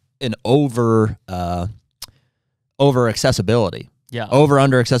an over accessibility. Yeah. Over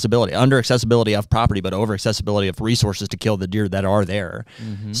under accessibility of property, but over accessibility of resources to kill the deer that are there.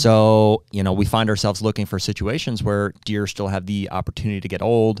 So, you know, we find ourselves looking for situations where deer still have the opportunity to get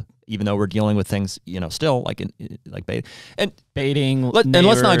old, even though we're dealing with things, you know, still like like bait and baiting. and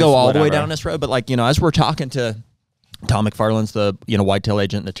let's not go all the way whatever. down this road, but like, you know, as we're talking to Tom McFarland's the, you know, whitetail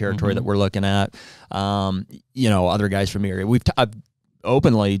agent in the territory that we're looking at, you know, other guys from the area, I've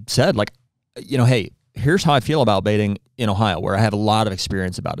openly said, like, you know, hey, here's how I feel about baiting in Ohio, where I have a lot of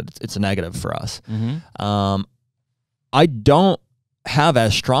experience about it. It's a negative for us. I don't have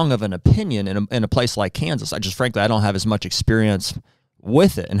as strong of an opinion in a place like Kansas. Frankly, I don't have as much experience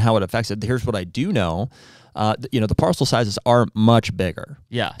with it and how it affects it. Here's what I do know. You know, the parcel sizes are much bigger.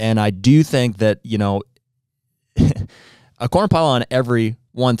 Yeah. And I do think that, you know, a corn pile on every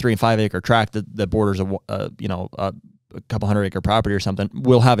 1, 3, and 5 acre tract that borders you know, a couple 100 acre property or something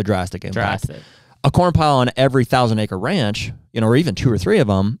will have a drastic impact. A corn pile on every 1,000 acre ranch, you know, or even 2 or 3 of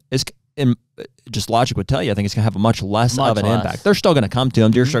them is, just logic would tell you, I think it's going to have a much less of an impact. They're still going to come to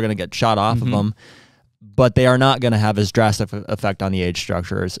them. Deer are going to get shot off of them, but they are not going to have as drastic effect on the age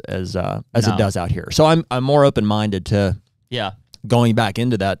structure as it does out here. So I'm more open minded to going back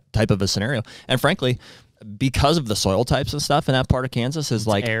into that type of a scenario. And frankly, because of the soil types and stuff in that part of Kansas is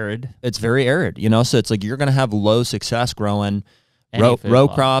like arid. It's very arid, you know. So it's like you're going to have low success growing row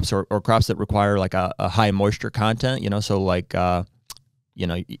crops or crops that require like a high moisture content, you know, so like, you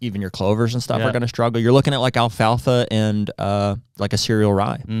know, even your clovers and stuff are going to struggle. You're looking at like alfalfa and like a cereal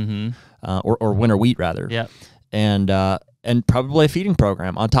rye or winter wheat rather. Yeah. And probably a feeding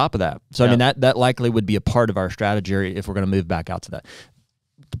program on top of that. So, I mean, that likely would be a part of our strategy if we're going to move back out to that.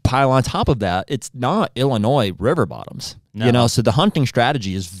 Pile on top of that, it's not Illinois river bottoms, you know, so the hunting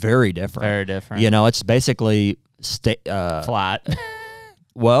strategy is very different. Very different. You know, it's basically flat.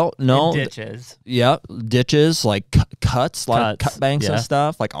 Well, no. And ditches. Yeah, ditches, like cuts, like cut banks and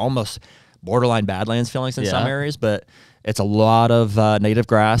stuff, like almost borderline badlands feelings in some areas, but it's a lot of native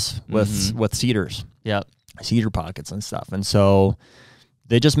grass with cedars. Yep. Cedar pockets and stuff. And so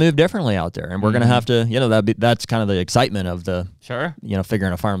they just move differently out there, and we're going to have to, that's kind of the excitement of the, Sure.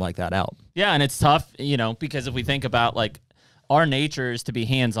 figuring a farm like that out. Yeah. And it's tough, because if we think about like our nature is to be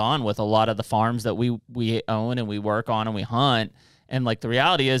hands-on with a lot of the farms that we own and we work on and we hunt. And like the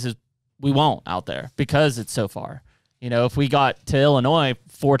reality is we won't out there because it's so far. If we got to Illinois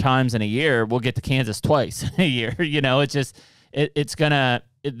 4 times in a year, we'll get to Kansas twice in a year. It's just, it's gonna,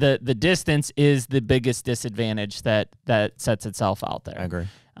 the distance is the biggest disadvantage that sets itself out there. I agree.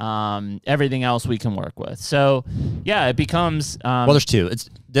 Everything else we can work with. So yeah, it becomes, well, there's two. It's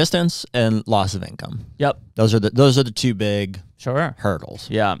distance and loss of income. Yep. Those are the two big hurdles.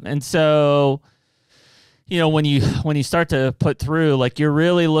 Yeah. And so, when you start to put through, like, you're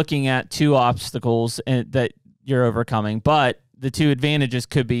really looking at 2 obstacles that you're overcoming, but the 2 advantages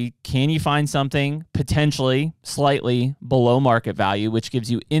could be, can you find something potentially slightly below market value, which gives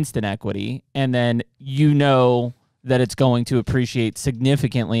you instant equity, and then that it's going to appreciate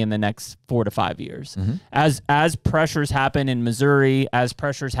significantly in the next 4 to 5 years. Mm-hmm. As pressures happen in Missouri, as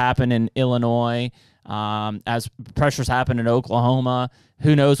pressures happen in Illinois, as pressures happen in Oklahoma,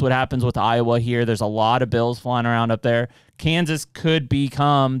 who knows what happens with Iowa here. There's a lot of bills flying around up there. Kansas could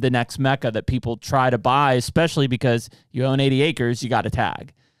become the next Mecca that people try to buy, especially because you own 80 acres, you got a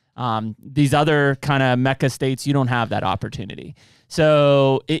tag. These other kind of Mecca states, you don't have that opportunity.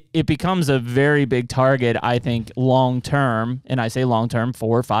 So it becomes a very big target, I think, long-term, and I say long-term,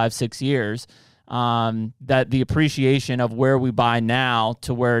 4, 5, 6 years, that the appreciation of where we buy now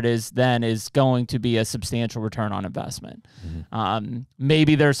to where it is then is going to be a substantial return on investment. Mm-hmm.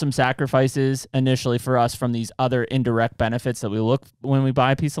 Maybe there's some sacrifices initially for us from these other indirect benefits that we look when we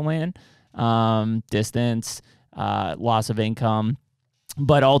buy a piece of land, distance, loss of income,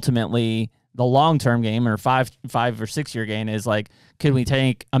 but ultimately the long-term game or 5 or 6 year gain is like, could we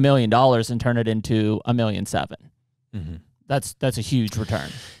take $1 million and turn it into $1.7 million? Mm-hmm. That's a huge return.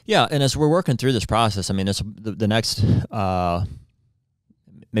 Yeah, and as we're working through this process, I mean, it's the next,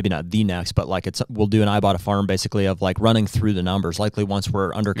 maybe not the next, but like we'll do an I bought a farm basically of like running through the numbers. Likely once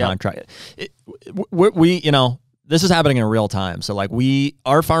we're under contract, we this is happening in real time. So like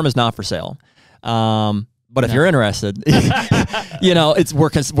our farm is not for sale. But if you're interested,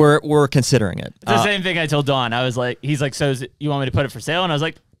 we're considering it. It's the same thing I told Dawn. I was like, he's like, so you want me to put it for sale? And I was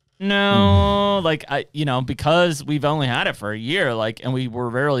like, no, like because we've only had it for a year, like, and we were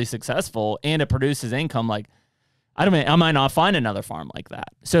rarely successful and it produces income. Like, I might not find another farm like that.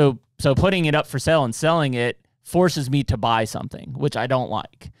 So putting it up for sale and selling it forces me to buy something, which I don't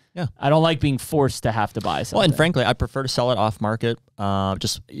like. Yeah. I don't like being forced to have to buy something. Well, and frankly, I prefer to sell it off market.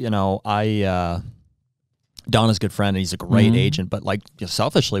 Donna's a good friend and he's a great agent, but like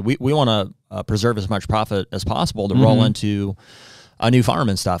selfishly, we want to preserve as much profit as possible to roll into a new farm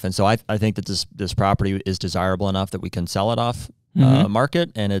and stuff. And so I think that this property is desirable enough that we can sell it off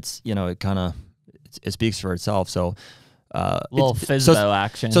market, and it's it speaks for itself. So little FSBO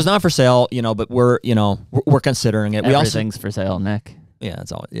action. So it's not for sale, but we're considering it. Everything's for sale, Nick. Yeah,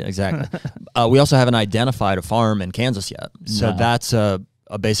 that's all. Yeah, exactly. We also haven't identified a farm in Kansas yet, so that's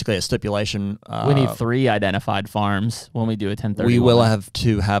basically a stipulation. We need 3 identified farms when we do a 1031. We will have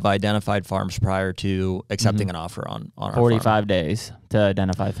to have identified farms prior to accepting an offer on our 45 farm. days to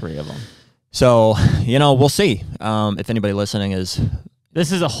identify 3 of them. So, we'll see if anybody listening is...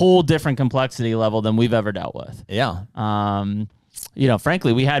 This is a whole different complexity level than we've ever dealt with. Yeah.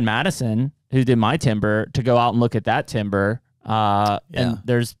 Frankly, we had Madison, who did my timber, to go out and look at that timber. And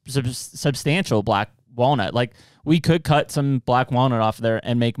there's substantial black walnut. Like, we could cut some black walnut off there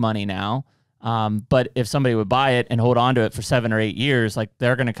and make money now. But if somebody would buy it and hold on to it for 7 or 8 years, like,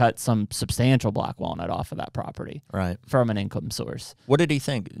 they're going to cut some substantial black walnut off of that property, right, from an income source. What did he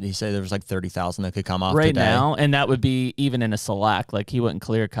think? Did he say there was like 30,000 that could come off right today? now? And that would be even in a select, like, he wouldn't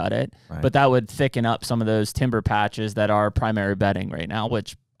clear cut it, right, but that would thicken up some of those timber patches that are primary bedding right now,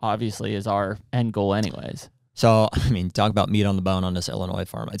 which obviously is our end goal anyways. So, I mean, talk about meat on the bone on this Illinois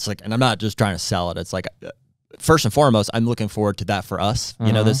farm. It's like, and I'm not just trying to sell it. It's like, first and foremost, I'm looking forward to that for us,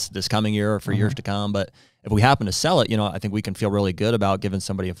 this coming year or for years to come. But if we happen to sell it, I think we can feel really good about giving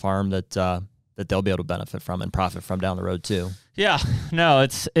somebody a farm that they'll be able to benefit from and profit from down the road too. Yeah, no,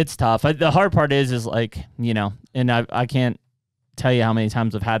 it's tough. The hard part is like, and I can't tell you how many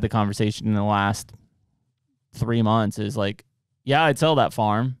times I've had the conversation in the last 3 months is like, yeah, I'd sell that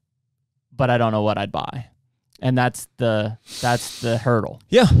farm, but I don't know what I'd buy. And that's the hurdle.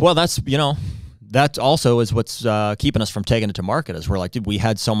 Yeah, well, that also is what's keeping us from taking it to market. Is we're like, dude, we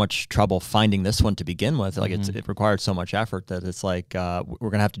had so much trouble finding this one to begin with. Like, it required so much effort that it's like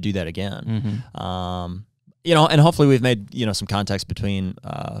we're gonna have to do that again. And hopefully we've made some context between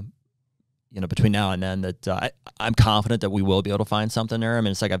between now and then that I'm confident that we will be able to find something there. I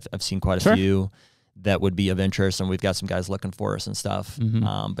mean, it's like I've seen quite a Sure. few that would be of interest, and we've got some guys looking for us and stuff.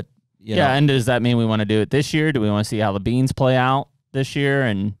 But you know, And does that mean we want to do it this year? Do we want to see how the beans play out this year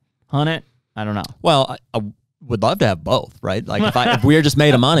and hunt it? I don't know. well, I would love to have both, right? Like if we were just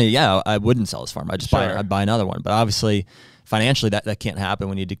made of money, yeah, I wouldn't sell this farm. I'd buy another one. But obviously, financially, that can't happen.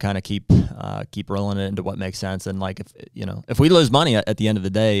 We need to kind of keep rolling it into what makes sense. And like if we lose money at the end of the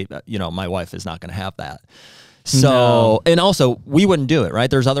day, my wife is not going to have that. So and also we wouldn't do it, right?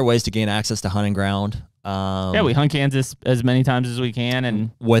 There's other ways to gain access to hunting ground. We hunt Kansas as many times as we can, and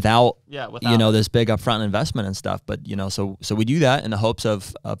without this big upfront investment and stuff. But so we do that in the hopes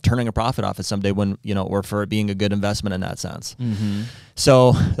of turning a profit off it someday when or for it being a good investment in that sense.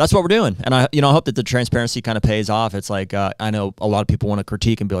 So that's what we're doing, and I hope that the transparency kind of pays off. It's like I know a lot of people want to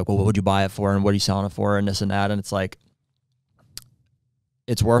critique and be like, well, what would you buy it for, and what are you selling it for, and this and that, and it's like,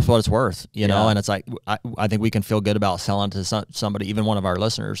 it's worth what it's worth, and it's like, I think we can feel good about selling to somebody, even one of our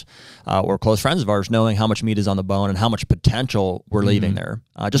listeners or close friends of ours, knowing how much meat is on the bone and how much potential we're leaving there,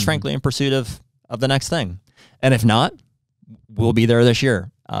 just frankly in pursuit of the next thing. And if not, we'll be there this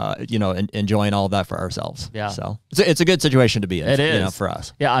year, enjoying all of that for ourselves. Yeah. So it's a good situation to be in. It is. For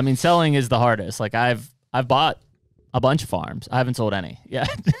us. Yeah. I mean, selling is the hardest. Like I've bought a bunch of farms. I haven't sold any yet.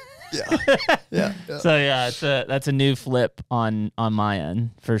 Yeah. So that's a new flip on my end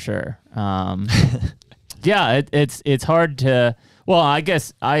for sure. It's hard to. Well, I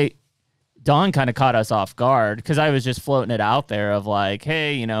guess Don kind of caught us off guard because I was just floating it out there of like,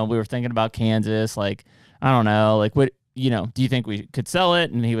 hey, we were thinking about Kansas. Like, I don't know, like what do you think we could sell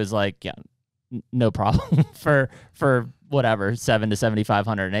it? And he was like, yeah, no problem for whatever 700 to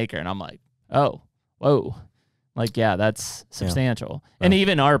 7,500 an acre. And I'm like, oh, whoa. Like, yeah, that's substantial. Yeah. And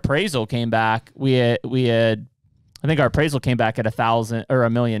even our appraisal came back. We had, I think our appraisal came back at 1,000 or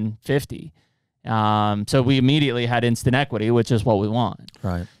 1,050,000. So we immediately had instant equity, which is what we want.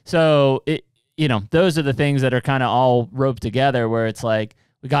 Right. So those are the things that are kind of all roped together where it's like,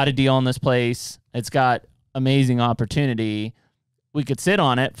 we got a deal on this place. It's got amazing opportunity. We could sit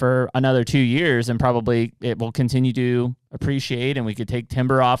on it for another 2 years and probably it will continue to appreciate, and we could take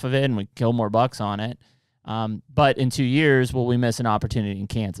timber off of it and we kill more bucks on it. But in 2 years, will we miss an opportunity in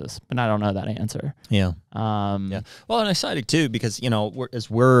Kansas? But I don't know that answer. Yeah. Well, and exciting too, because, as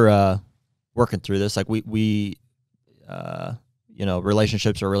we're working through this, like we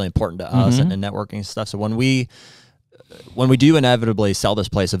relationships are really important to us and networking and stuff. So when we do inevitably sell this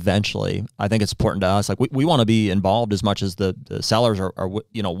place eventually, I think it's important to us. Like we want to be involved as much as the sellers are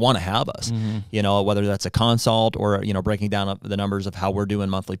want to have us, whether that's a consult or, breaking down the numbers of how we're doing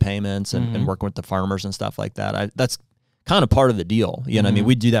monthly payments and working with the farmers and stuff like that. That's kind of part of the deal. I mean,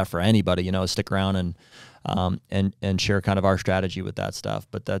 we do that for anybody, stick around and share kind of our strategy with that stuff.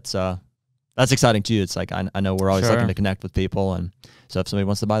 But that's exciting too. It's like, I know we're always looking to connect with people. And so if somebody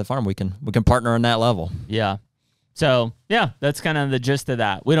wants to buy the farm, we can partner on that level. Yeah. So yeah, that's kind of the gist of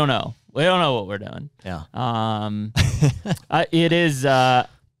that. We don't know. We don't know what we're doing. Yeah. It is. I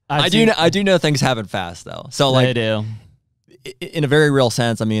do know things happen fast though. So like, they do. In a very real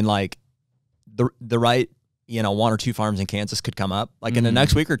sense. I mean, like the right, one or two farms in Kansas could come up like in the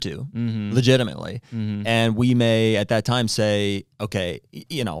next week or two, legitimately, and we may at that time say, okay,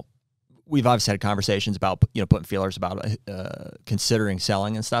 we've obviously had conversations about putting feelers about considering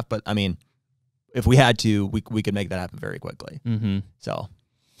selling and stuff, but I mean, if we had to, we could make that happen very quickly. So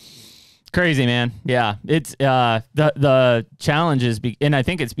crazy, man. Yeah, it's the challenge is, and I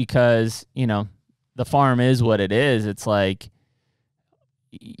think it's because the farm is what it is. It's like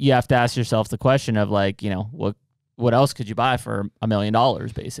you have to ask yourself the question of like, what else could you buy for $1 million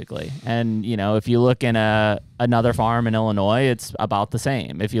basically? And if you look in another farm in Illinois, it's about the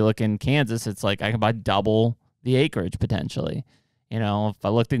same. If you look in Kansas, it's like I can buy double the acreage potentially.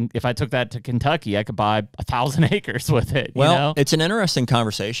 If I took that to Kentucky, I could buy 1,000 acres with it. Well, it's an interesting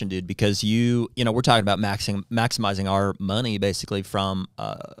conversation, dude, because we're talking about maximizing our money basically from,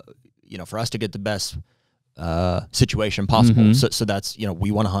 for us to get the best situation possible. So that's,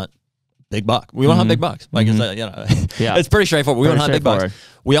 we want to hunt big buck. We want to hunt big bucks. Like it's pretty straightforward. We want to hunt big bucks.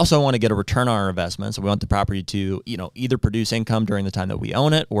 We also want to get a return on our investment. So we want the property to, either produce income during the time that we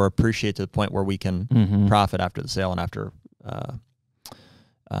own it or appreciate to the point where we can profit after the sale and after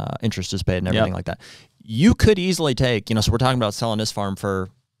interest is paid and everything like that. You could easily take, so we're talking about selling this farm for,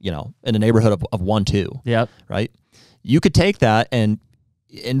 in the neighborhood of 1-2. Yep. Right. You could take that and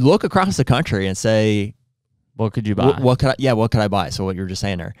look across the country and say, what could you buy? What could I buy? So what you were just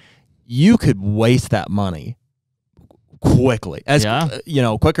saying there, you could waste that money quickly,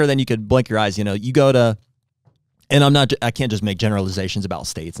 quicker than you could blink your eyes. You go to and I can't just make generalizations about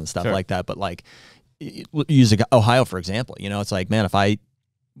states and stuff Sure. like that, but like use Ohio, for example. It's like, man, if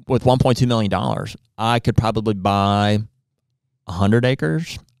with $1.2 million, I could probably buy 100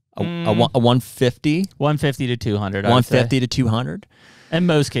 acres, a 150, 150 to 200. 150 to 200. In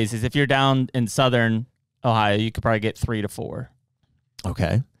most cases, if you're down in southern Ohio, you could probably get 3 to 4.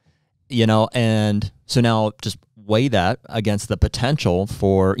 Okay. And so now just weigh that against the potential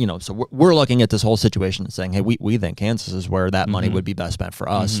for, so we're looking at this whole situation and saying, hey, we think Kansas is where that money would be best spent for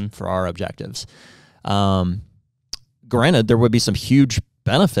us, for our objectives. Granted, there would be some huge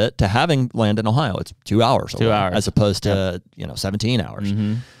benefit to having land in Ohio. It's 2 hours. 2 hours. As opposed to, 17 hours.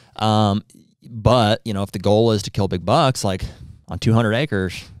 But, if the goal is to kill big bucks, like on 200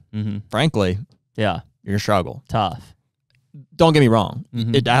 acres, frankly, yeah, you're going to struggle. Tough. Don't get me wrong.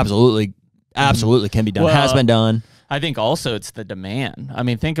 It absolutely can be done. Well, Has been done. I think also it's the demand. I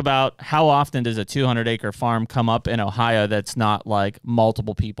mean, think about how often does a 200-acre farm come up in Ohio that's not like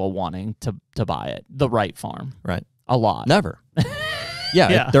multiple people wanting to buy it, the right farm. Right. A lot. Never.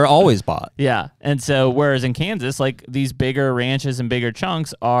 Yeah. They're always bought. Yeah. And so whereas in Kansas, like these bigger ranches and bigger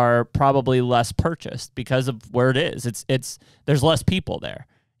chunks are probably less purchased because of where it is. It's there's less people there.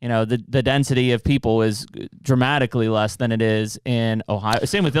 The density of people is dramatically less than it is in Ohio.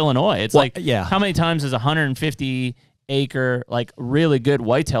 Same with Illinois. It's how many times does a 150-acre, like really good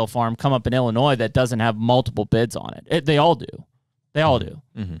whitetail farm come up in Illinois that doesn't have multiple bids on it? They all do. They all do.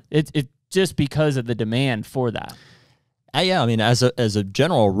 It's just because of the demand for that. Yeah, I mean, as a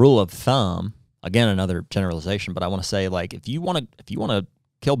general rule of thumb, again, another generalization, but I want to say, like, if you want to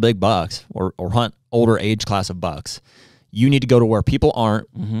kill big bucks or hunt older age class of bucks, you need to go to where people aren't,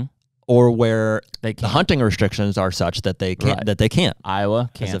 or where the hunting restrictions are such that they can't. Iowa,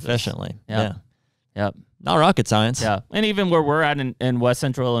 Kansas. As efficiently. Yep. Yeah. Not rocket science. Yeah. And even where we're at in West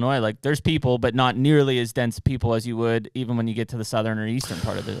Central Illinois, like there's people, but not nearly as dense people as you would even when you get to the southern or eastern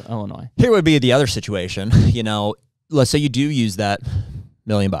part of Illinois. Here would be the other situation. Let's say you do use that $1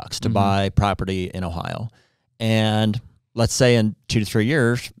 million to buy property in Ohio, and let's say in 2 to 3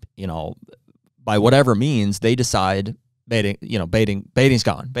 years, by whatever means they decide baiting's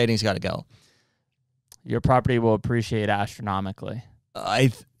gone. Baiting's got to go. Your property will appreciate astronomically.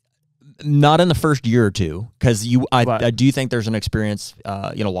 Not in the first year or two, because I do think there's an experience,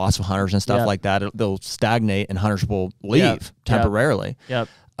 loss of hunters and stuff like that. They'll stagnate and hunters will leave temporarily. Yep.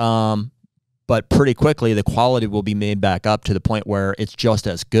 But pretty quickly, the quality will be made back up to the point where it's just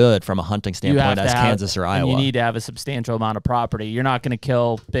as good from a hunting standpoint as Kansas or Iowa. You need to have a substantial amount of property. You're not going to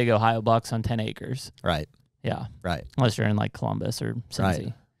kill big Ohio bucks on 10 acres. Right. Yeah. Right. Unless you're in like Columbus or Cincy.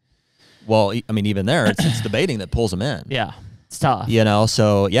 Right. Well, I mean, even there, it's the baiting that pulls them in. Yeah. It's tough.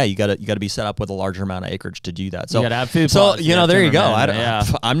 So yeah, you gotta be set up with a larger amount of acreage to do that. So you gotta have food plots. So there you go.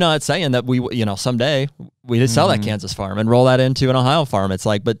 I'm not saying that someday we did sell that Kansas farm and roll that into an Ohio farm. It's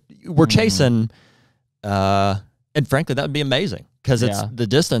like, but we're chasing, and frankly, that would be amazing because the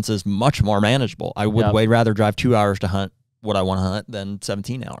distance is much more manageable. I would way rather drive 2 hours to hunt what I want to hunt than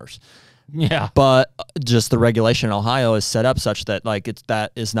 17 hours. Yeah. But just the regulation in Ohio is set up such that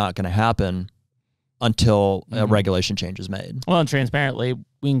that is not going to happen until a regulation change is made. Well, and transparently,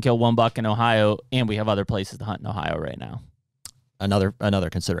 we can kill 1 buck in Ohio, and we have other places to hunt in Ohio right now. Another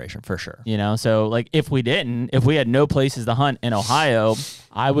consideration for sure. So like if we had no places to hunt in Ohio,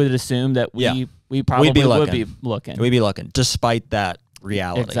 I would assume that we probably would be looking. We'd be looking, despite that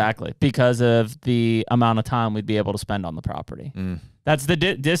reality. Exactly, because of the amount of time we'd be able to spend on the property. That's the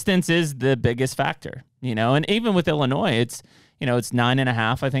distance is the biggest factor. And even with Illinois, it's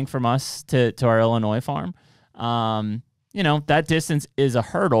 9.5, I think, from us to our Illinois farm. That distance is a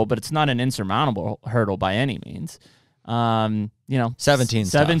hurdle, but it's not an insurmountable hurdle by any means. 17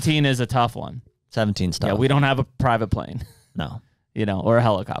 is a tough one. 17's tough. Yeah, we don't have a private plane. No. Or a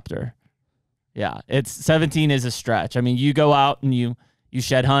helicopter. Yeah, 17 is a stretch. I mean, you go out and you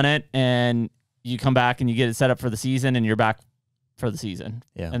shed hunt it, and you come back and you get it set up for the season, and you're back for the season.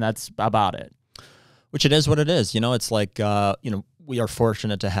 Yeah. And that's about it. Which it is what it is. It's like, we are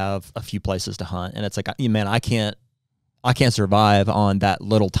fortunate to have a few places to hunt, and it's like, man, I can't survive on that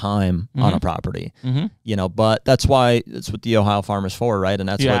little time on a property, but that's what the Ohio farm is for, right? And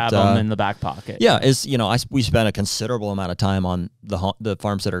that's you what have them in the back pocket. Yeah, we spend a considerable amount of time on the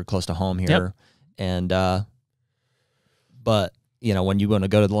farms that are close to home here, and but when you want to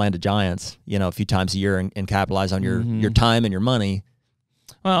go to the land of giants, a few times a year and capitalize on your time and your money.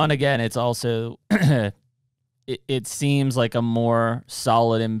 Well, and again, it's also it seems like a more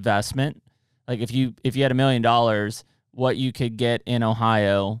solid investment. Like if you had $1 million, what you could get in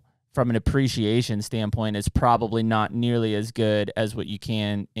Ohio from an appreciation standpoint, it's probably not nearly as good as what you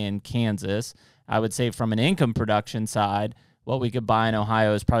can in Kansas. I would say from an income production side, what we could buy in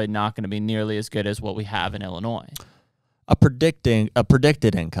Ohio is probably not going to be nearly as good as what we have in Illinois. A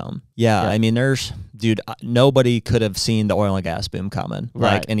predicted income. Yeah. I mean, nobody could have seen the oil and gas boom coming,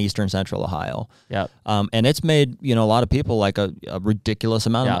 like in eastern central Ohio. Yep. And it's made, a lot of people like a ridiculous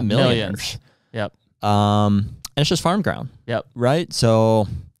amount of millionaires. Yep. And it's just farm ground. Yep. Right. So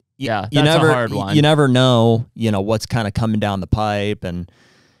that's a hard one. You never know, what's kind of coming down the pipe and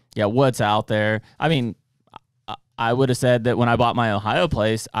what's out there. I mean, I would have said that when I bought my Ohio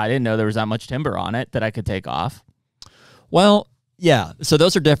place, I didn't know there was that much timber on it that I could take off. Well, yeah. So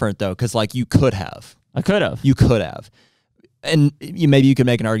those are different though, because like you could have. I could have. You could have. And maybe you could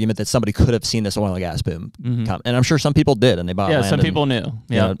make an argument that somebody could have seen this oil and gas boom come. And I'm sure some people did, and they bought land. Yeah, some people knew.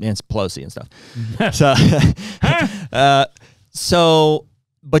 Yeah, and Pelosi and stuff.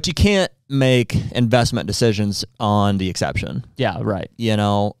 But you can't make investment decisions on the exception. Yeah, right.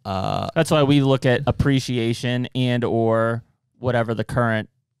 That's why we look at appreciation and or whatever the current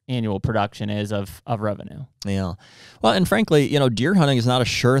annual production is of revenue. Yeah. Well, and frankly, deer hunting is not a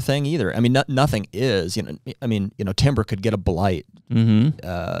sure thing either. I mean, nothing is, timber could get a blight.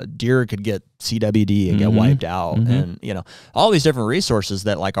 Deer could get CWD and get wiped out. And, all these different resources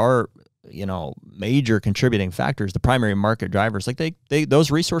that like are, major contributing factors, the primary market drivers, like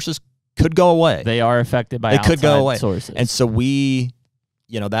those resources could go away. They are affected by outside sources. And so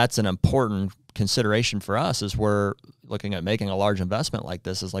that's an important consideration for us as we're looking at making a large investment like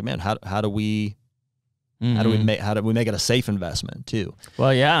this. Is like, man, how do we make it a safe investment too?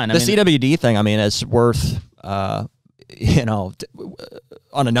 Well, yeah, and the CWD thing. I mean, it's worth on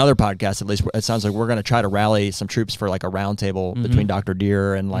another podcast at least. It sounds like we're going to try to rally some troops for like a roundtable between Dr.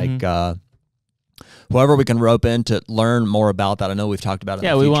 Deere and like whoever we can rope in to learn more about that. I know we've talked about it.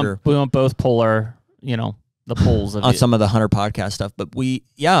 Yeah, in the future. we want both polar, the polls of on some of the hunter podcast stuff. But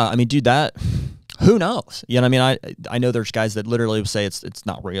dude, that who knows? I know there's guys that literally say it's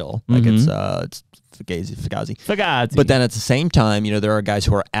not real. Like it's fugazi. But then at the same time, there are guys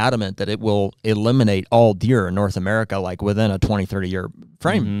who are adamant that it will eliminate all deer in North America, like within a 20, 30 year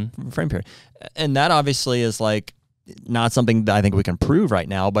frame period. And that obviously is like not something that I think we can prove right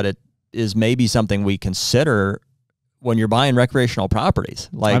now, but it is maybe something we consider when you're buying recreational properties.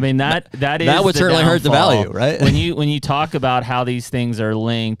 Like, I mean, that would certainly hurt the value, right? When you talk about how these things are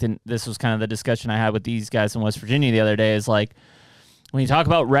linked, and this was kind of the discussion I had with these guys in West Virginia the other day, is like, when you talk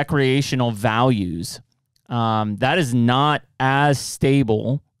about recreational values, that is not as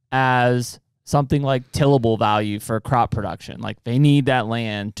stable as something like tillable value for crop production. Like, they need that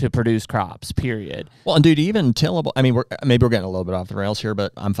land to produce crops, period. Well, and dude, even tillable, I mean, maybe we're getting a little bit off the rails here,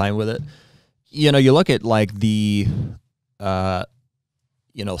 but I'm fine with it. You look at like the,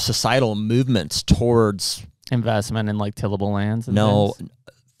 societal movements towards investment in like tillable lands. And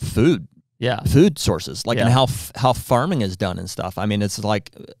food. Yeah. Food sources, like, and how farming is done and stuff. I mean, it's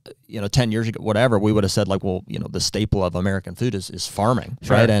like, 10 years ago, whatever, we would have said like, well, the staple of American food is farming,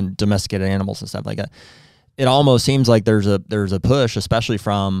 right? And domesticated animals and stuff like that. It almost seems like there's a push, especially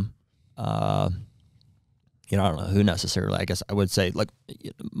from, I don't know who necessarily. I guess I would say like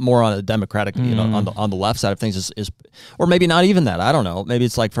more on the Democratic, on the left side of things is, or maybe not even that. I don't know. Maybe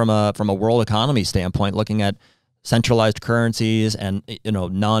it's like from a world economy standpoint, looking at centralized currencies and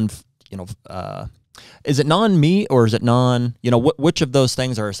is it non-meat or is it non? Which of those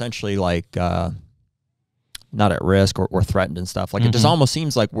things are essentially like not at risk or threatened and stuff. Like it just almost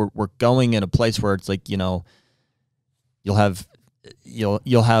seems like we're going in a place where it's like you'll have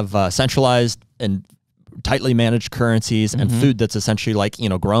centralized and tightly managed currencies and food that's essentially like,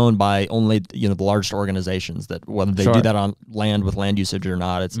 grown by only, the largest organizations that whether they do that on land with land usage or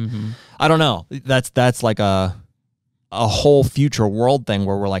not, it's, I don't know. That's like a whole future world thing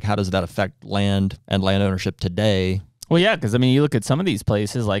where we're like, how does that affect land and land ownership today? Well, yeah. Cause I mean, you look at some of these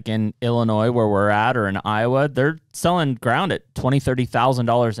places like in Illinois where we're at, or in Iowa, they're selling ground at $20,000,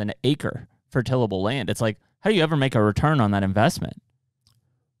 $30,000 an acre for tillable land. It's like, how do you ever make a return on that investment?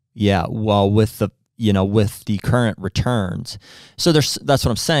 Yeah. Well, with the current returns. So that's what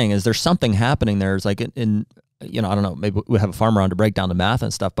I'm saying is there's something happening there. It's like in I don't know, maybe we have a farmer on to break down the math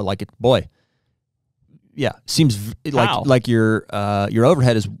and stuff, but like seems like your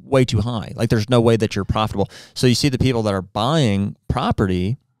overhead is way too high. Like there's no way that you're profitable. So you see the people that are buying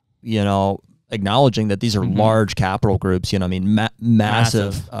property, acknowledging that these are large capital groups,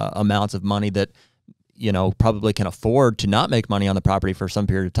 massive amounts of money that, probably can afford to not make money on the property for some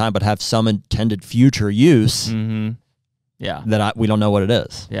period of time, but have some intended future use. Yeah. that we don't know what it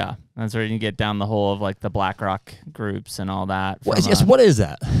is. Yeah. That's where you get down the hole of like the BlackRock groups and all that. What is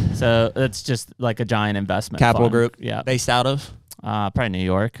that? So it's just like a giant investment Capital fund. group? Yeah. Based out of? Probably New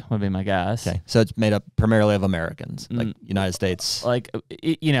York would be my guess. Okay. So it's made up primarily of Americans, like United States. Like,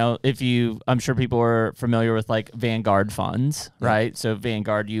 I'm sure people are familiar with like Vanguard funds, right? So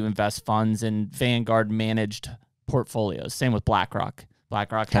Vanguard, you invest funds in Vanguard managed portfolios. Same with BlackRock.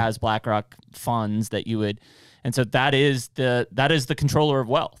 BlackRock has BlackRock funds that you would, and so that is the controller of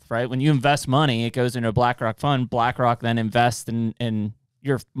wealth, right? When you invest money, it goes into a BlackRock fund. BlackRock then invests in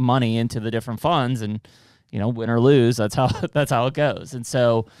your money into the different funds, and win or lose, that's how it goes. And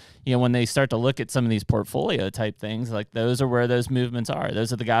so, when they start to look at some of these portfolio type things, like those are where those movements are.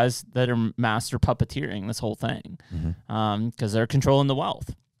 Those are the guys that are master puppeteering this whole thing, because they're controlling the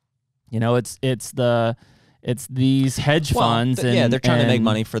wealth. It's these hedge funds. They're trying to make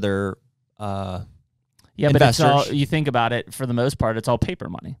money for their but investors. it's all, you think about it, for the most part, it's all paper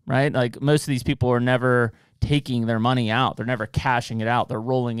money, right? Like most of these people are never taking their money out. They're never cashing it out. They're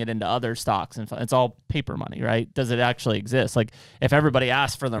rolling it into other stocks, and it's all paper money, right? Does it actually exist? Like if everybody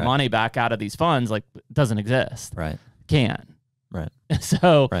asks for their money back out of these funds, like it doesn't exist. Right. Can. Right.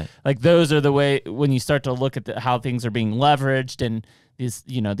 So like those are the way, when you start to look at how things are being leveraged, and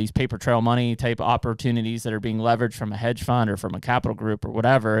these paper trail money type opportunities that are being leveraged from a hedge fund or from a capital group or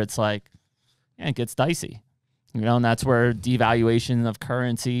whatever, it's like, it gets dicey. And that's where devaluation of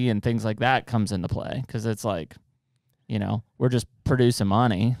currency and things like that comes into play, because it's like, we're just producing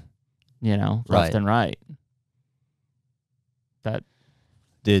money, left and right. That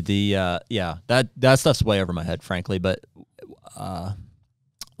did that stuff's way over my head, frankly. But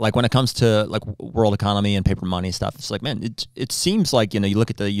like when it comes to like world economy and paper money stuff, it's like, man, it seems like, you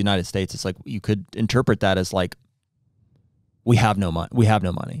look at the United States, it's like you could interpret that as like we have no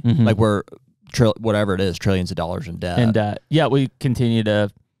money. Like we're whatever it is, trillions of dollars in debt. And we continue to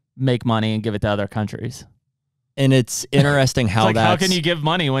make money and give it to other countries. And it's interesting how like, how can you give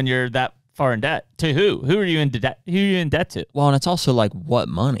money when you're that far in debt? To who? Who are you in debt? Who are you in debt to? Well, and it's also like, what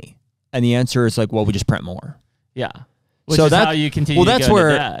money? And the answer is like, well, we just print more. Yeah. Which is how you continue to go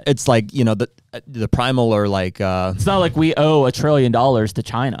into debt. It's like, the primal or like... it's not like we owe $1 trillion to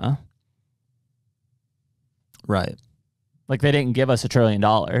China. Right. Like they didn't give us $1 trillion.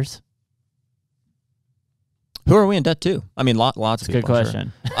 Who are we in debt to? I mean, lots of people. Good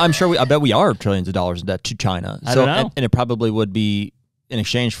question. I'm sure I bet we are trillions of dollars in debt to China. I don't know. And it probably would be in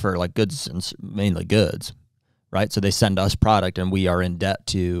exchange for like goods, and mainly goods, right? So they send us product, and we are in debt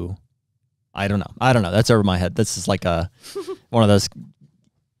to. I don't know. That's over my head. This is like one of those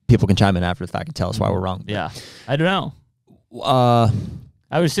people can chime in after the fact and tell us why we're wrong. Yeah, I don't know.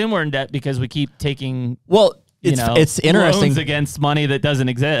 I would assume we're in debt because we keep taking. Well, it's interesting, loans against money that doesn't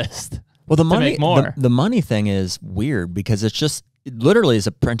exist. Well, the money, more. The money thing is weird because it literally is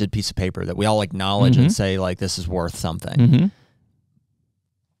a printed piece of paper that we all acknowledge and say like this is worth something.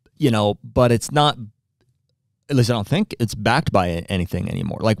 But it's not. At least I don't think it's backed by anything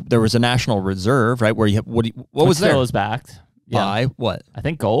anymore. Like there was a National Reserve, right? Where you have what was there? Still is backed by what? I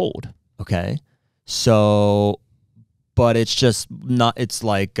think gold. Okay, so, but it's just not. It's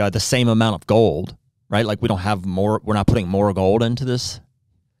like the same amount of gold, right? Like we don't have more. We're not putting more gold into this.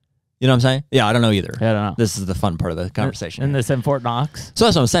 You know what I'm saying? Yeah, I don't know either. Yeah, I don't know. This is the fun part of the conversation. And this in Fort Knox. So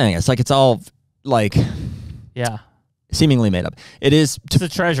that's what I'm saying. It's like it's all like, seemingly made up. It is. It's the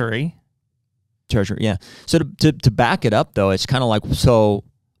Treasury. Treasury, yeah. So to back it up though, it's kind of like, so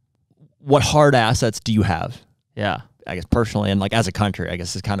what hard assets do you have? Yeah. I guess personally, and like as a country, I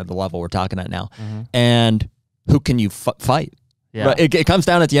guess is kind of the level we're talking at now. And who can you fight? Yeah. Right? It comes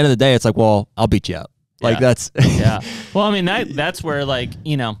down at the end of the day. It's like, well, I'll beat you up. Like that's Well, I mean that's where like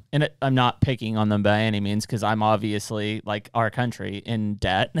and I'm not picking on them by any means because I'm obviously like our country in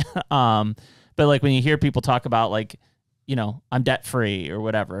debt. But like when you hear people talk about like I'm debt free or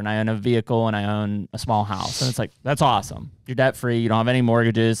whatever, and I own a vehicle and I own a small house, and it's like that's awesome. You're debt free. You don't have any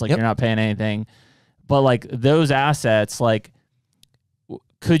mortgages. Like you're not paying anything. But like those assets, like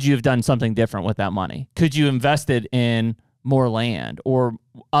could you have done something different with that money? Could you invested in more land or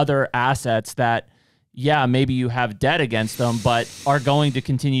other assets that? Yeah, maybe you have debt against them, but are going to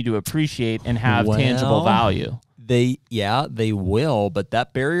continue to appreciate and have tangible value. They will, but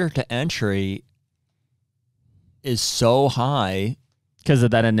that barrier to entry is so high because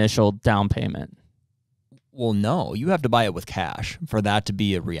of that initial down payment. Well, no, you have to buy it with cash for that to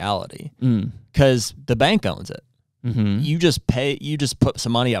be a reality. Because the bank owns it. You just put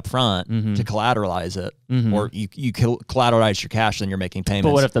some money up front to collateralize it, or you collateralize your cash, then you're making payments.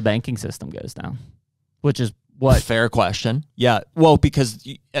 But what if the banking system goes down? Which is what? Fair question. Yeah. Well, because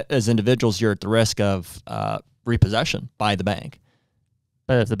as individuals, you're at the risk of repossession by the bank.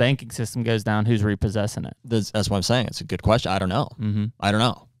 But if the banking system goes down, who's repossessing it? That's what I'm saying. It's a good question. I don't know. I don't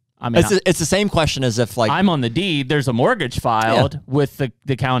know. I mean, it's the same question as if, like, I'm on the deed. There's a mortgage filed with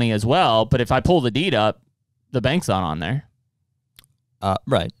the county as well. But if I pull the deed up, the bank's not on there.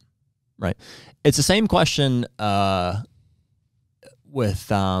 Right. It's the same question with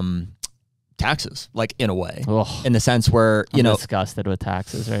taxes, like, in a way, in the sense where, I'm disgusted with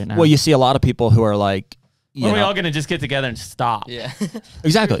taxes right now. Well, you see a lot of people who are like, are we all going to just get together and stop? Yeah.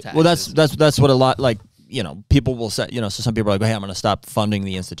 Exactly. Well, that's what a lot, like, people will say, so some people are like, hey, I'm going to stop funding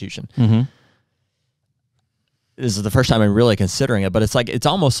the institution. This is the first time I'm really considering it, but it's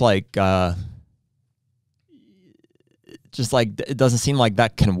almost like, just like, it doesn't seem like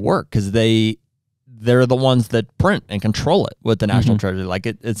that can work because they're the ones that print and control it with the National Treasury. Like,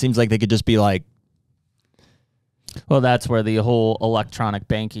 it seems like they could just be like, well, that's where the whole electronic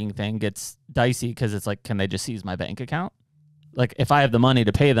banking thing gets dicey because it's like, can they just seize my bank account? Like, if I have the money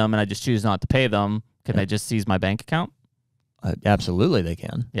to pay them and I just choose not to pay them, can they just seize my bank account? Absolutely, they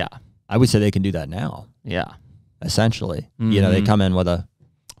can. Yeah. I would say they can do that now. Yeah. Essentially. They come in with a...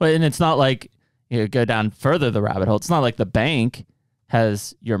 Well, and it's not like, go down further the rabbit hole. It's not like the bank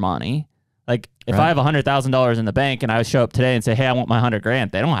has your money. Like, if I have $100,000 in the bank and I show up today and say, hey, I want my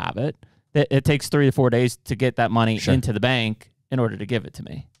 $100,000, they don't have it. It takes 3 to 4 days to get that money into the bank in order to give it to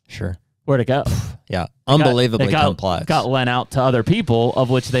me. Sure. Where'd it go? Yeah. Unbelievably complex. Got lent out to other people, of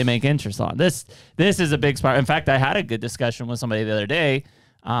which they make interest on. This is a big spark. In fact, I had a good discussion with somebody the other day.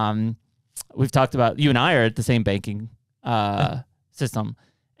 We've talked about, you and I are at the same banking system.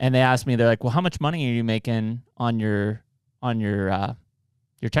 And they asked me, they're like, well, how much money are you making on your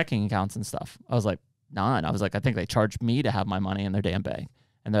checking accounts and stuff? I was like, none. I was like, I think they charge me to have my money in their damn bank.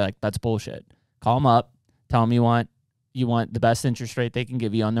 And they're like, that's bullshit. Call them up. Tell them you want the best interest rate they can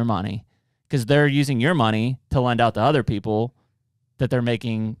give you on their money, because they're using your money to lend out to other people that they're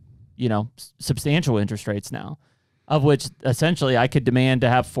making, substantial interest rates now, of which essentially I could demand to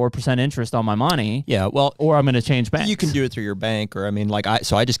have 4% interest on my money. Yeah, well, or I'm going to change banks. You can do it through your bank, or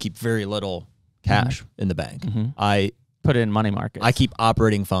I just keep very little cash in the bank. I put it in money markets. I keep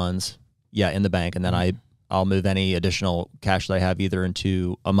operating funds, in the bank, and then I'll move any additional cash that I have either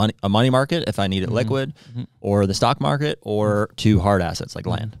into a money market if I need it liquid, or the stock market, or to hard assets like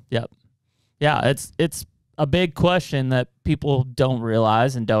land. Yep. Yeah, it's a big question that people don't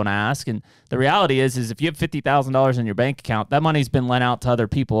realize and don't ask. And the reality is if you have $50,000 in your bank account, that money's been lent out to other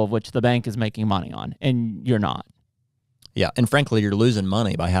people, of which the bank is making money on, and you're not. Yeah, and frankly, you're losing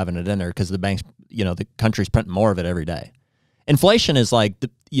money by having it in there because the banks, the country's printing more of it every day. Inflation is like,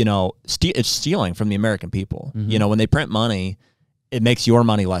 it's stealing from the American people. When they print money, it makes your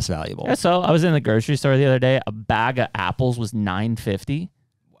money less valuable. Yeah, so I was in the grocery store the other day. A bag of apples was $9.50.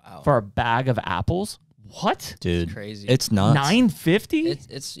 Wow. For a bag of apples? What? Dude, it's crazy. It's nuts. $9.50?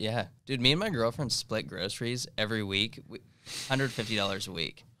 It's dude, me and my girlfriend split groceries every week. $150 a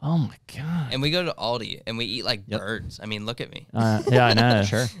week. Oh my God. And we go to Aldi and we eat like birds. I mean, look at me. Yeah, I know.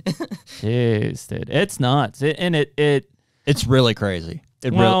 Sure. Jeez, dude. It's nuts. It's really crazy.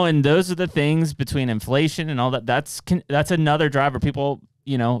 And those are the things between inflation and all that. That's another driver. People,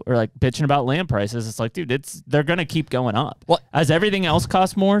 are like bitching about land prices. It's like, dude, they're going to keep going up. Well, as everything else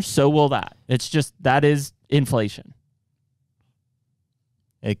costs more, so will that. It's just, that is inflation.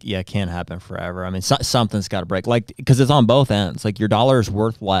 It can't happen forever. I mean, something's got to break. Like, because it's on both ends. Like, your dollar is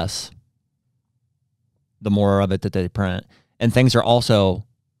worth less the more of it that they print, and things are also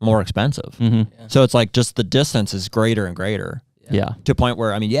more expensive. So it's like just the distance is greater and greater. Yeah. To a point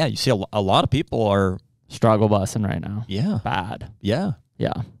where, you see a lot of people are struggle busing right now. Yeah. Bad. Yeah.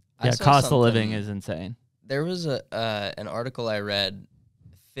 Yeah. Yeah. Cost of living is insane. There was an article I read.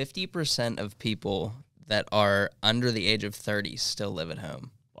 50% of people that are under the age of 30 still live at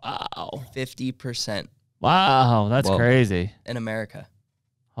home. Wow. 50%. Wow. That's crazy. In America.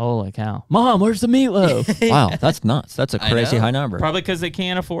 Holy cow. Mom, where's the meatloaf? Wow, that's nuts. That's a crazy high number. Probably because they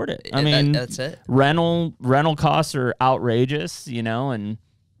can't afford it. I mean, that's it. Rental costs are outrageous, and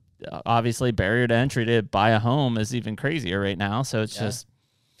obviously barrier to entry to buy a home is even crazier right now. So it's just.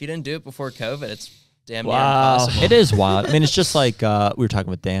 If you didn't do it before COVID, it's damn near impossible. It is wild. I mean, it's just like we were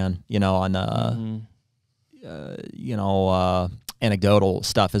talking with Dan, on anecdotal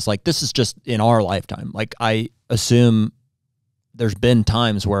stuff. It's like, this is just in our lifetime. Like, I assume there's been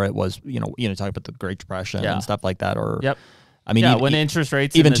times where it was, talking about the Great Depression and stuff like that. Or, I mean, when interest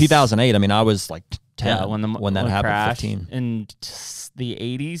rates, even 2008, I mean, I was like 10 when that happened, crashed, 15. In the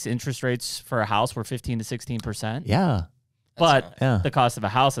 80s, interest rates for a house were 15 to 16%. Yeah. But the cost of a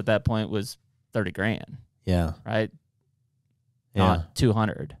house at that point was $30,000. Yeah. Right? Yeah. Not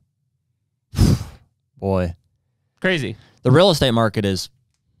 200. Boy. Crazy. The real estate market is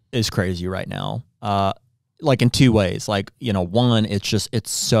crazy right now. Like in two ways. Like, you know, one,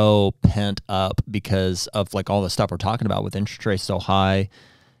 it's so pent up because of like all the stuff we're talking about with interest rates so high,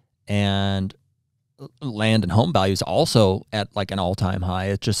 and land and home values also at like an all-time high.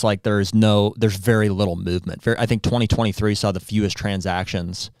 It's just like there's very little movement. I think 2023 saw the fewest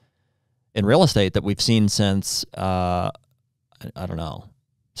transactions in real estate that we've seen since I don't know,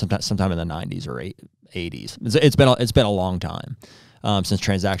 sometime in the 90s or 80s. It's been a long time since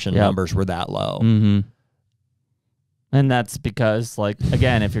transaction numbers were that low. Mm-hmm. And that's because, like,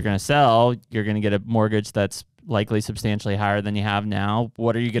 again, if you're going to sell, you're going to get a mortgage that's likely substantially higher than you have now.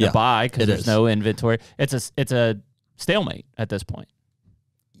 What are you going to buy? Because there's no inventory. It's a stalemate at this point.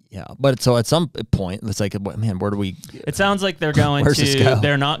 Yeah, but so at some point, it's like, man, where do we? It sounds like they're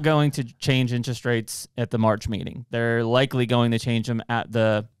they're not going to change interest rates at the March meeting. They're likely going to change them at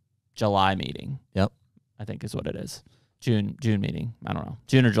the July meeting. Yep, I think is what it is. June meeting. I don't know.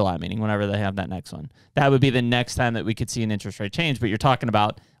 June or July meeting, whenever they have that next one. That would be the next time that we could see an interest rate change. But you're talking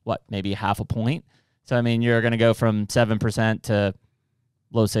about, what, maybe half a point? So, I mean, you're going to go from 7% to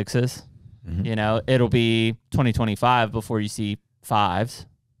low 6s. Mm-hmm. You know, it'll be 2025 before you see 5s,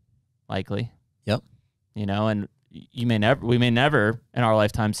 likely. Yep. You know, and we may never in our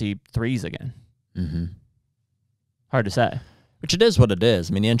lifetime see 3s again. Mm-hmm. Hard to say. Which it is what it is.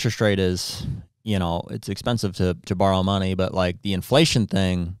 I mean, the interest rate is, you know, it's expensive to borrow money, but like the inflation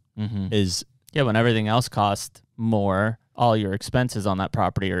thing is. Yeah, when everything else costs more, all your expenses on that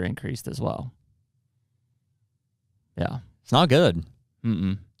property are increased as well. Yeah. It's not good.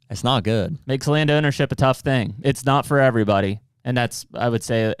 Mm-mm. It's not good. Makes land ownership a tough thing. It's not for everybody. And that's, I would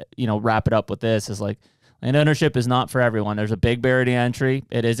say, you know, wrap it up with this is like, land ownership is not for everyone. There's a big barrier to entry.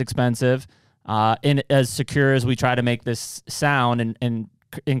 It is expensive. And as secure as we try to make this sound and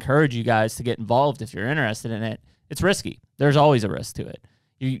encourage you guys to get involved if you're interested in it, it's risky. There's always a risk to it.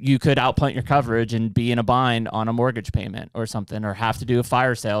 You could outpunt your coverage and be in a bind on a mortgage payment or something, or have to do a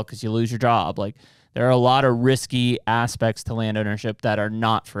fire sale because you lose your job. Like, there are a lot of risky aspects to land ownership that are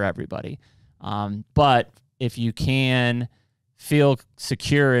not for everybody. But if you can feel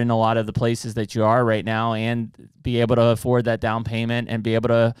secure in a lot of the places that you are right now and be able to afford that down payment and be able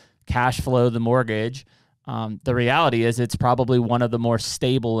to cash flow the mortgage, the reality is it's probably one of the more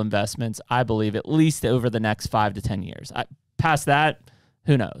stable investments, I believe, at least over the next 5 to 10 years. Past that,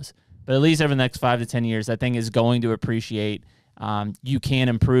 who knows? But at least over the next 5 to 10 years, that thing is going to appreciate. You can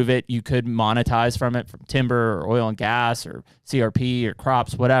improve it. You could monetize from it, from timber or oil and gas or CRP or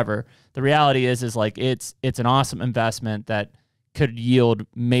crops, whatever. The reality is like it's an awesome investment that could yield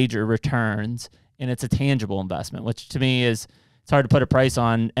major returns, and it's a tangible investment, which to me is, it's hard to put a price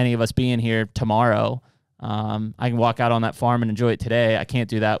on any of us being here tomorrow. I can walk out on that farm and enjoy it today. I can't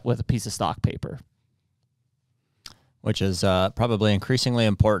do that with a piece of stock paper. Which is probably increasingly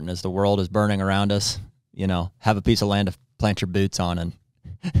important as the world is burning around us. You know, have a piece of land to plant your boots on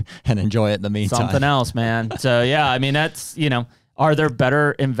and enjoy it in the meantime. Something else, man. So, yeah, I mean, that's, you know, are there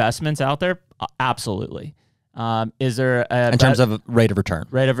better investments out there? Absolutely. Is there in terms of rate of return?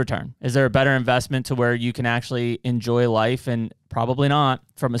 Rate of return. Is there a better investment to where you can actually enjoy life? And probably not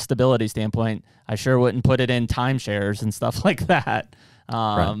from a stability standpoint. I sure wouldn't put it in timeshares and stuff like that.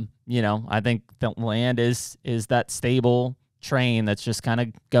 Right. You know, I think the land is that stable train that's just kind of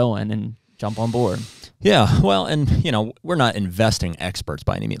going, and jump on board. Yeah, well, and you know, we're not investing experts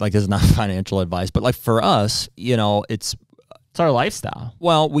by any means. Like, this is not financial advice, but like for us, you know, it's our lifestyle.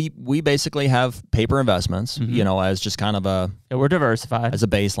 Well, we basically have paper investments, you know, as just kind of we're diversified as a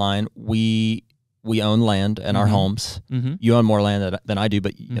baseline. We own land in our homes. You own more land than I do,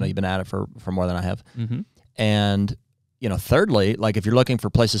 but you know, you've been at it for more than I have. And you know, thirdly, like if you're looking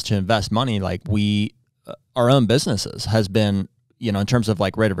for places to invest money, like our own businesses has been, you know, in terms of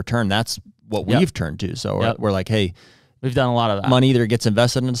like rate of return, that's what we've turned to. So we're like, hey, we've done a lot of that. Money either gets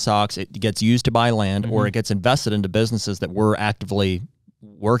invested into stocks, it gets used to buy land, or it gets invested into businesses that we're actively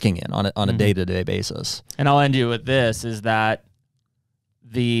working in on a day-to-day basis. And I'll end you with this, is that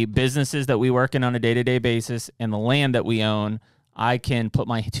the businesses that we work in on a day-to-day basis and the land that we own, I can put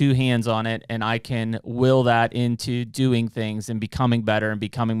my 2 hands on it and I can will that into doing things and becoming better and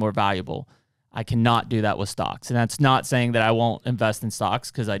becoming more valuable. I cannot do that with stocks. And that's not saying that I won't invest in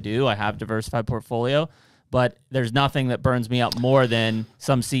stocks, because I do. I have a diversified portfolio. But there's nothing that burns me up more than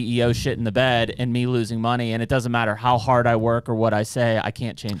some CEO shit in the bed and me losing money. And it doesn't matter how hard I work or what I say, I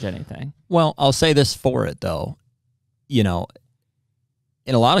can't change anything. Well, I'll say this for it, though. You know,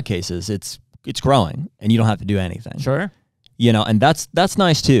 in a lot of cases, it's growing and you don't have to do anything. Sure. you know, and that's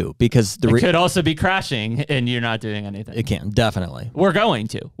nice too, because it could also be crashing and you're not doing anything. It can, definitely. We're going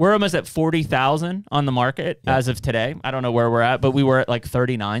to. We're almost at 40,000 on the market as of today. I don't know where we're at, but we were at like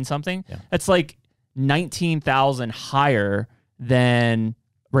 39 something. Yeah. It's like 19,000 higher than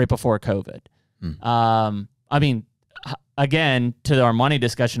right before COVID. I mean, again, to our money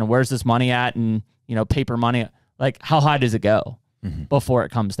discussion of where's this money at, and, you know, paper money, like how high does it go before it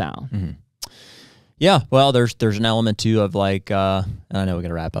comes down? Yeah, well, there's an element too of like, I know we're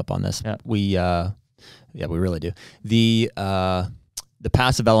gonna wrap up on this. We really do. The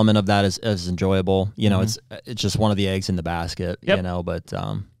passive element of that is enjoyable. You know, it's just one of the eggs in the basket. You know, but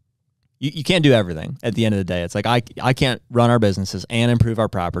you can't do everything. At the end of the day, it's like I can't run our businesses and improve our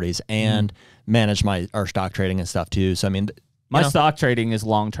properties and manage our stock trading and stuff too. So I mean, my stock trading is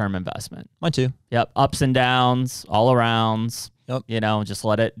long-term investment. Mine too. Yep, ups and downs, all arounds. Yep. You know, just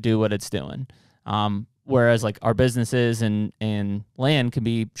let it do what it's doing. Whereas like our businesses and land can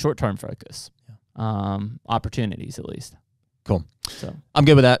be short-term focus, opportunities at least. Cool. So I'm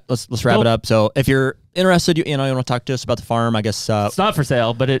good with that. Let's wrap it up. So if you're interested, you want to talk to us about the farm, I guess it's not for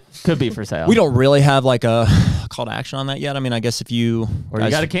sale, but it could be for sale. We don't really have like a call to action on that yet. I mean, I guess if you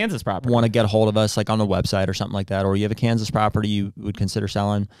got a Kansas property, want to get a hold of us like on the website or something like that, or you have a Kansas property you would consider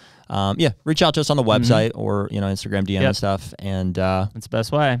selling, reach out to us on the website or Instagram DM and stuff. And that's the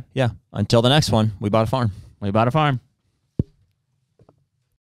best way. Yeah. Until the next one, we bought a farm. We bought a farm.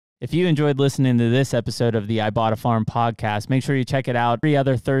 If you enjoyed listening to this episode of the I Bought a Farm podcast, make sure you check it out every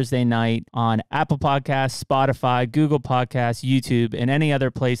other Thursday night on Apple Podcasts, Spotify, Google Podcasts, YouTube, and any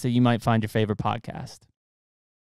other place that you might find your favorite podcast.